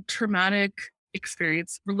a traumatic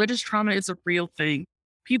experience. Religious trauma is a real thing.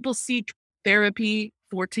 People seek therapy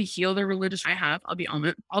for to heal their religious. I have. I'll be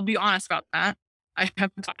honest. I'll be honest about that. I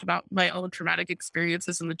have talked about my own traumatic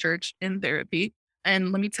experiences in the church in therapy.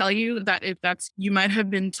 And let me tell you that if that's you might have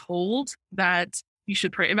been told that you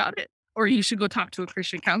should pray about it, or you should go talk to a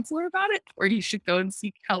Christian counselor about it, or you should go and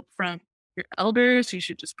seek help from your elders. You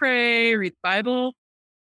should just pray, read the Bible.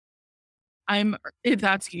 I'm if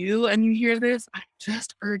that's you and you hear this, I'm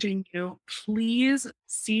just urging you, please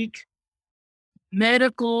seek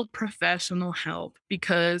medical professional help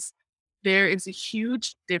because there is a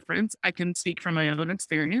huge difference. I can speak from my own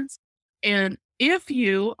experience. And if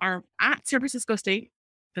you are at San Francisco State,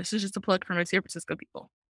 this is just a plug for my San Francisco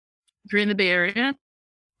people. If you're in the Bay Area,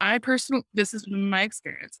 I personally, this is my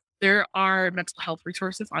experience. There are mental health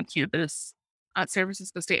resources on campus at San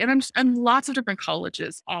Francisco State, and lots of different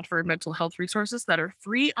colleges offer mental health resources that are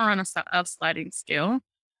free or on a sliding scale.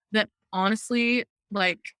 That honestly,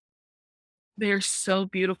 like, they're so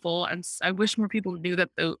beautiful, and I wish more people knew that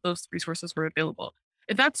those resources were available.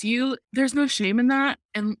 If that's you, there's no shame in that,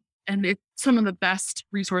 and it's some of the best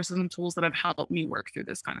resources and tools that have helped me work through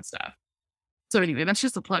this kind of stuff. So anyway, that's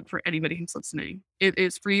just a plug for anybody who's listening. It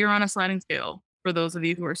is free or on a sliding scale for those of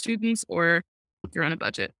you who are students or if you're on a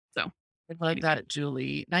budget. So I like anyway. that,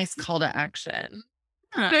 Julie. Nice call to action.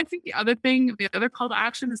 Yeah. I think the other call to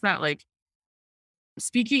action is that like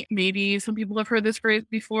speaking, maybe some people have heard this phrase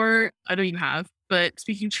before. I know you have, but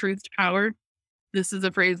speaking truth to power. This is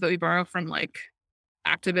a phrase that we borrow from like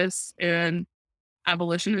activists and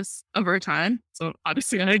abolitionists of our time. So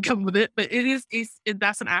obviously I didn't come with it, but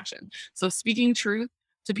that's an action. So speaking truth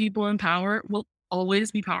to people in power will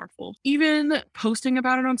always be powerful. Even posting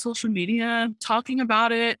about it on social media, talking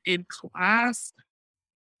about it in class,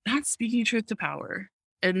 that's speaking truth to power.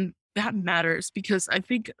 And that matters because I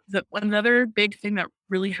think that another big thing that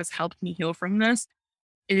really has helped me heal from this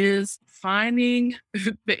is finding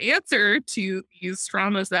the answer to these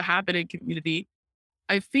traumas that happen in community.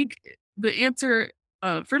 I think the answer,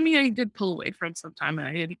 for me, I did pull away from some time, and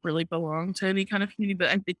I didn't really belong to any kind of community, but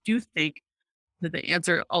I do think that the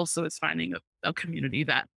answer also is finding a community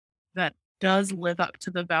that does live up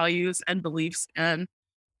to the values and beliefs and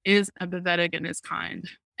is empathetic and is kind.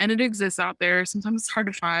 And it exists out there. Sometimes it's hard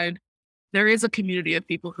to find. There is a community of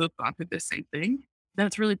people who have gone through the same thing.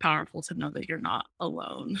 That's really powerful to know that you're not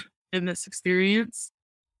alone in this experience.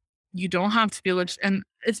 You don't have to feel it, and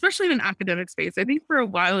especially in an academic space. I think for a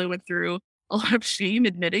while I went through a lot of shame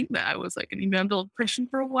admitting that I was like an evangelical Christian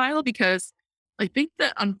for a while because I think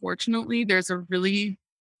that unfortunately there's a really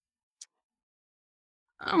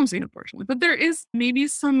I don't say unfortunately, but there is maybe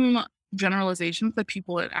some generalizations that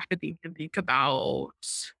people at academia make about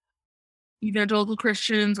evangelical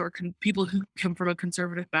Christians or people who come from a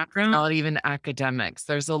conservative background. Not even academics.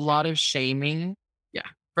 There's a lot of shaming Yeah.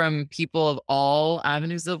 from people of all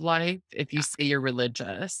avenues of life if you Yeah. say you're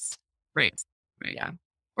religious. Right. Right. Yeah.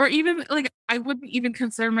 Or even like I wouldn't even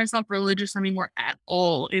consider myself religious anymore at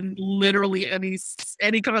all in literally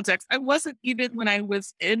any context. I wasn't even when I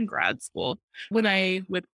was in grad school. When I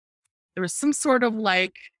would there was some sort of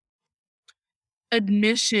like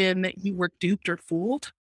admission that you were duped or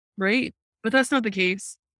fooled, right? But that's not the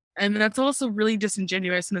case. And that's also really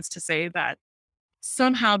disingenuous, and it's to say that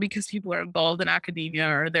somehow because people are involved in academia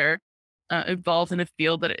or they're involved in a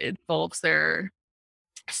field that involves their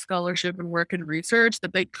scholarship and work and research,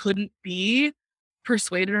 that they couldn't be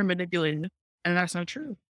persuaded or manipulated. And that's not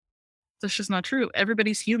true. That's just not true.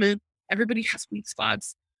 Everybody's human. Everybody has weak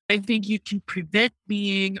spots. I think you can prevent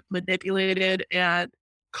being manipulated and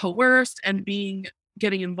coerced and being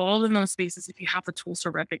getting involved in those spaces if you have the tools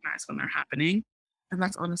to recognize when they're happening. And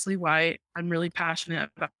that's honestly why I'm really passionate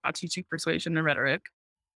about teaching persuasion and rhetoric,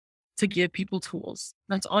 to give people tools.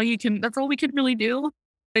 That's all we can really do.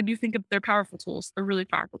 I do think they're powerful tools. They're really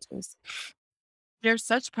powerful tools. They're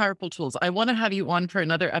such powerful tools. I want to have you on for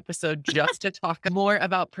another episode just to talk more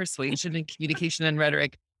about persuasion and communication and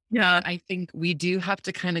rhetoric. Yeah. I think we do have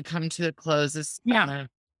to kind of come to a close, Yeah.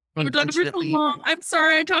 We're talking for so unfortunately. long. I'm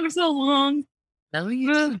sorry I talked so long. No,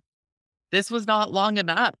 you Ugh. this was not long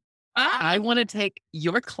enough. Ah, I want to take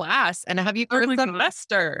your class and have you for oh a my God.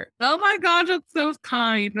 semester. Oh my God, that's so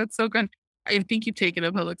kind. That's so kind. I think you've taken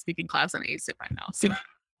a public speaking class and aced it by now. So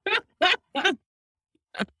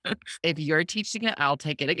If you're teaching it, I'll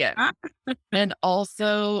take it again. Ah, And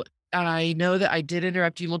also, I know that I did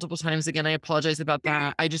interrupt you multiple times. Again, I apologize about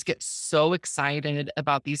that. I just get so excited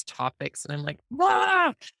about these topics and I'm like,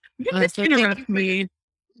 "Wah!" you Uh, just so thank you interrupt for me.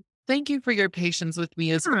 thank you for your patience with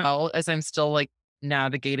me as Huh. well as I'm still like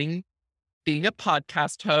navigating being a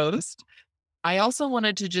podcast host. I also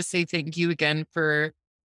wanted to just say thank you again for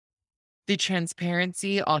the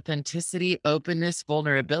transparency, authenticity, openness,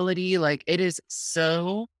 vulnerability. Like it is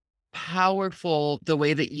so powerful the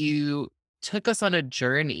way that you took us on a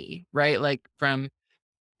journey, right? Like from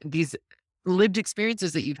these lived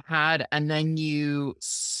experiences that you've had, and then you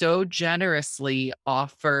so generously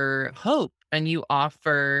offer hope and you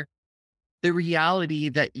offer the reality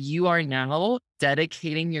that you are now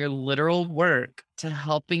dedicating your literal work to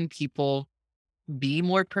helping people be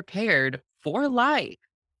more prepared for life.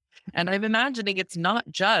 And I'm imagining it's not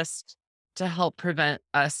just to help prevent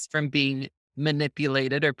us from being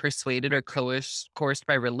manipulated or persuaded or coerced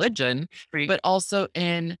by religion, Great. but also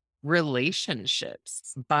in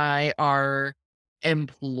relationships by our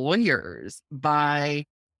employers, by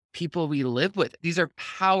people we live with. These are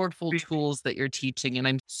powerful Great. tools that you're teaching. And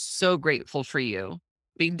I'm so grateful for you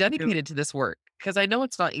being dedicated to this work because I know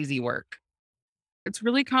it's not easy work. It's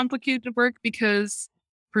really complicated work because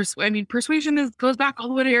persuasion goes back all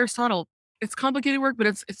the way to Aristotle. It's complicated work, but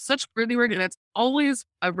it's such worthy work, and it's always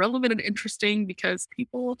relevant and interesting because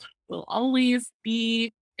people will always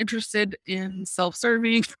be interested in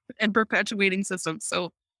self-serving and perpetuating systems. So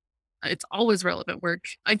it's always relevant work.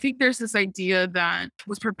 I think there's this idea that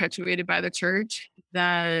was perpetuated by the church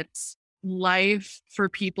that life for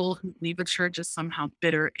people who leave the church is somehow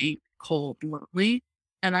bitter, angry, cold, lonely.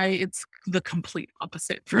 And it's the complete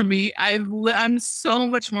opposite for me. I'm so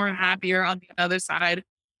much more happier on the other side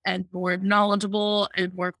and more knowledgeable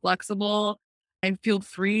and more flexible. I feel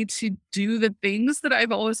free to do the things that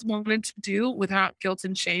I've always wanted to do without guilt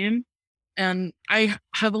and shame. And I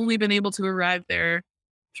have only been able to arrive there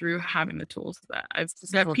through having the tools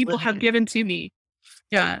that people have given to me.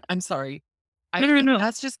 Yeah. I'm sorry. No, no, no.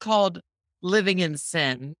 That's just called living in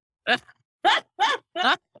sin.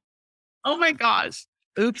 Oh my gosh.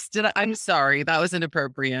 Oops, I'm sorry. That was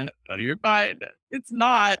inappropriate. No, you're fine. It's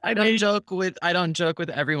not. I don't joke with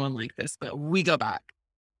everyone like this, but we go back.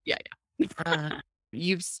 Yeah, Uh,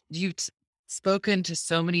 you've spoken to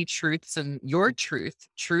so many truths and your truth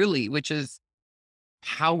truly, which is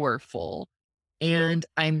powerful. And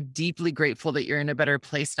I'm deeply grateful that you're in a better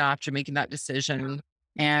place now after making that decision.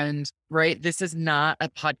 And right, this is not a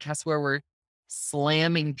podcast where we're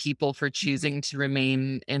slamming people for choosing to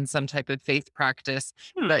remain in some type of faith practice,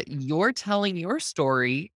 yeah. but you're telling your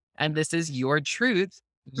story and this is your truth.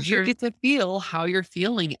 For You sure. get to feel how you're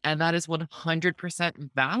feeling, and that is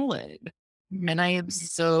 100% valid. Mhm. And I am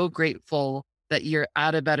so grateful that you're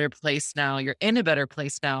at a better place now. You're in a better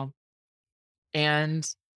place now, and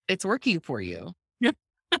it's working for you. Yeah.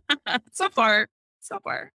 So far. So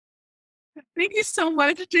far. Thank you so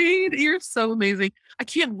much, Jade. You're so amazing. I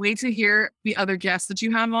can't wait to hear the other guests that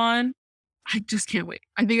you have on. I just can't wait.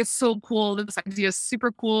 I think it's so cool. This idea is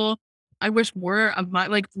super cool. I wish more of my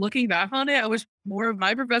like looking back on it, I wish more of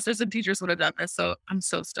my professors and teachers would have done this. So I'm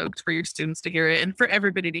so stoked for your students to hear it and for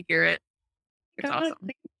everybody to hear it. It's God, awesome.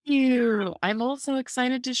 thank you. I'm also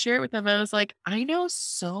excited to share it with them. I was like, I know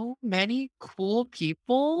so many cool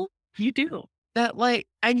people You do. that like,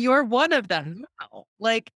 and you're one of them. Now.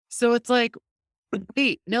 Like, so it's like,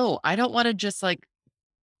 wait, no, I don't want to just like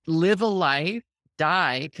live a life,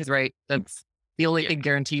 die, because right, that's the only Yeah. thing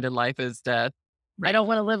guaranteed in life is death. I Right. don't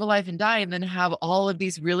want to live a life and die and then have all of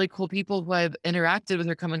these really cool people who I've interacted with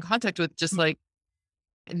or come in contact with just like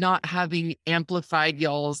not having amplified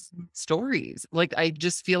y'all's stories. Like I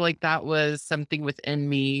just feel like that was something within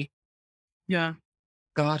me Yeah.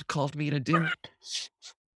 God called me to do.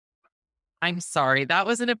 I'm sorry. That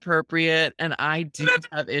was inappropriate. And I do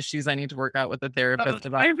have issues I need to work out with a therapist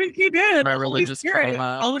about I think you did. my Holy religious Spirit.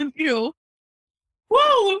 trauma. All of you.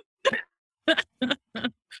 Whoa.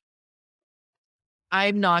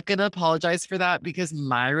 I'm not going to apologize for that because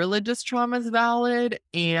my religious trauma is valid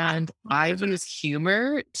and I use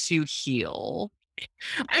humor to heal.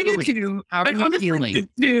 I do too. How are I you honestly feeling?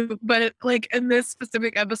 do. But like in this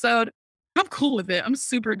specific episode, I'm cool with it. I'm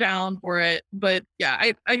super down for it. But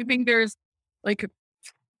yeah, I think there's like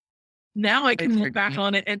now I can look back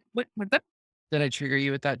on it and what that Did I trigger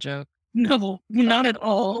you with that joke? no, not at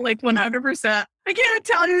all. Like 100%. I can't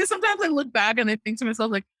tell you. Sometimes I look back and I think to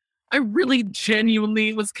myself, like, I really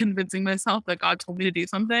genuinely was convincing myself that God told me to do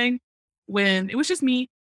something when it was just me.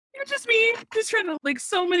 It was just me, just trying to like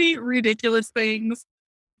so many ridiculous things.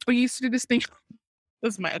 We used to do this thing.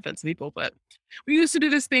 This might offend some people, but we used to do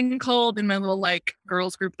this thing called in my little like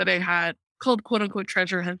girls group that I had called quote unquote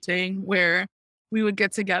treasure hunting, where we would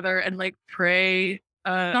get together and like pray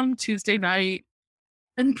on Tuesday night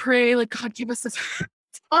and pray like God give us this.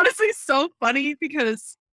 It's honestly so funny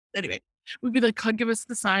because anyway, we'd be like God give us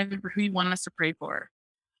the sign for who you want us to pray for.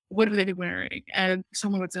 What are they wearing? And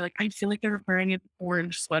someone would say like I feel like they're wearing an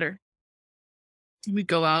orange sweater. We'd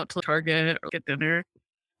go out to Target or get dinner,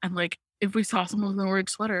 and like if we saw someone with an orange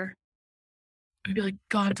sweater, I'd be like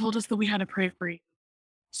God told us that we had to pray for you.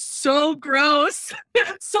 So gross.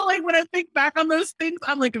 So like when I think back on those things,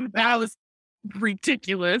 I'm like that was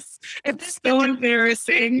ridiculous. It's so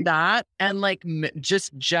embarrassing. That and like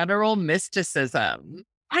just general mysticism.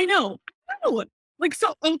 I know. I know. Like,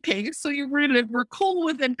 so, okay, so we're cool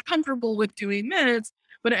with and comfortable with doing this,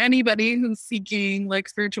 but anybody who's seeking like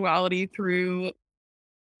spirituality through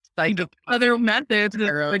Like other methods is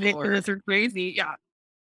tarot or ridiculous or crazy. Yeah.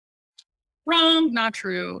 Wrong. Not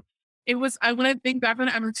true. It was, when I think back on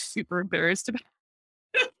it, I'm super embarrassed about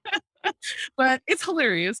it. But it's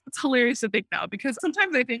hilarious. It's hilarious to think now because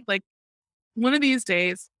sometimes I think like one of these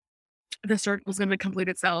days, the circle is going to complete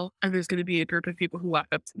itself and there's going to be a group of people who walk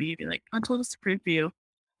up to me and be like, God told us to pray for you.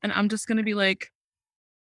 And I'm just going to be like,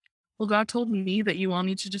 well, God told me that you all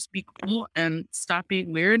need to just be cool and stop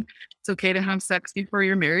being weird. It's okay to have sex before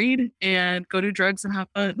you're married and go do drugs and have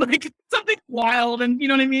fun. Like something wild. And you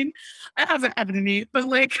know what I mean? It hasn't happened to me, but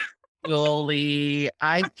like, Julie,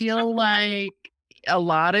 I feel like a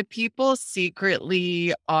lot of people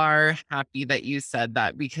secretly are happy that you said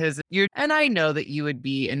that because and I know that you would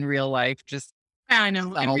be in real life just I know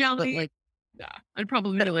in self, but reality, like, yeah, I'd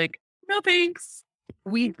probably be like, no thanks.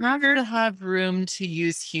 we have to have room to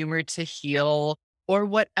use humor to heal or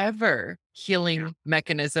whatever healing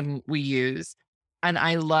mechanism we use. And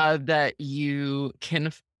I love that you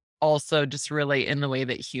can also just relate in the way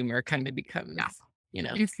that humor kind of becomes, Yeah, you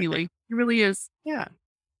know, it's healing. It really is. yeah.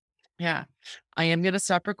 Yeah. I am going to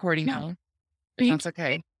stop recording Yeah. now. If Thank that's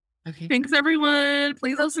okay. Okay. Thanks, everyone.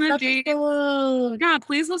 Please listen to Jade. Episode. Yeah,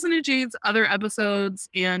 please listen to Jade's other episodes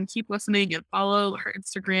and keep listening and follow her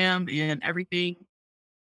Instagram and everything,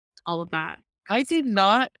 all of that. I did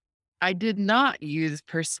not, I did not use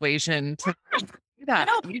persuasion to do that.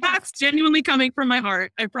 No, that's genuinely coming from my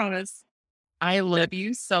heart. I promise. I love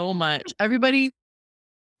you so much. Everybody,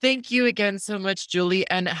 thank you again so much, Julie.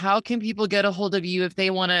 And how can people get a hold of you if they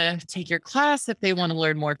want to take your class, if they want to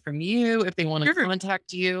learn more from you, if they want to Sure.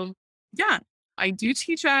 contact you? Yeah, I do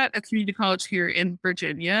teach at a community college here in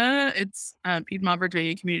Virginia. It's Piedmont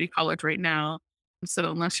Virginia Community College right now.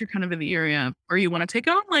 So unless you're kind of in the area or you want to take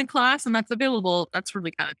an online class and that's available, that's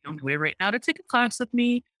really kind of the only way right now to take a class with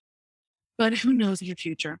me. But who knows in your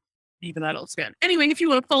future? Maybe that'll expand. Anyway, if you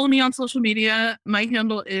want to follow me on social media, my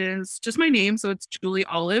handle is just my name. So it's Julie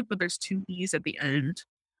Olive, but there's two E's at the end.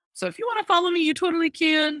 So if you want to follow me, you totally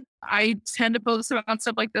can. I tend to post about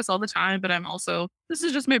stuff like this all the time, but this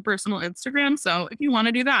is just my personal Instagram. So if you want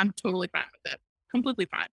to do that, I'm totally fine with it. Completely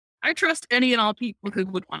fine. I trust any and all people who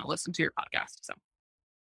would want to listen to your podcast. So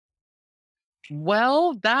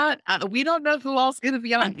Well, that we don't know who else is gonna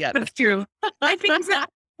be on yet. That's true. I think that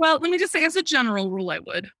well, let me just say as a general rule, I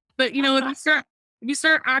would. But, you know, if you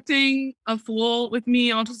start acting a fool with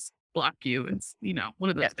me, I'll just block you. It's, you know, one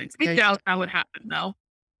of those Yeah, things. I yeah, doubt that would happen, though.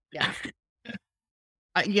 yeah.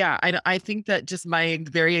 Yeah, I think that just my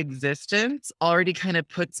very existence already kind of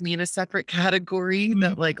puts me in a separate category Mhm.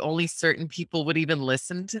 that, like, only certain people would even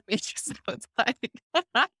listen to me. So it's like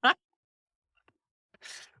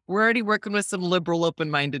we're already working with some liberal,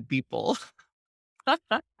 open-minded people.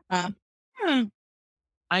 Uh, yeah.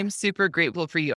 I'm super grateful for you.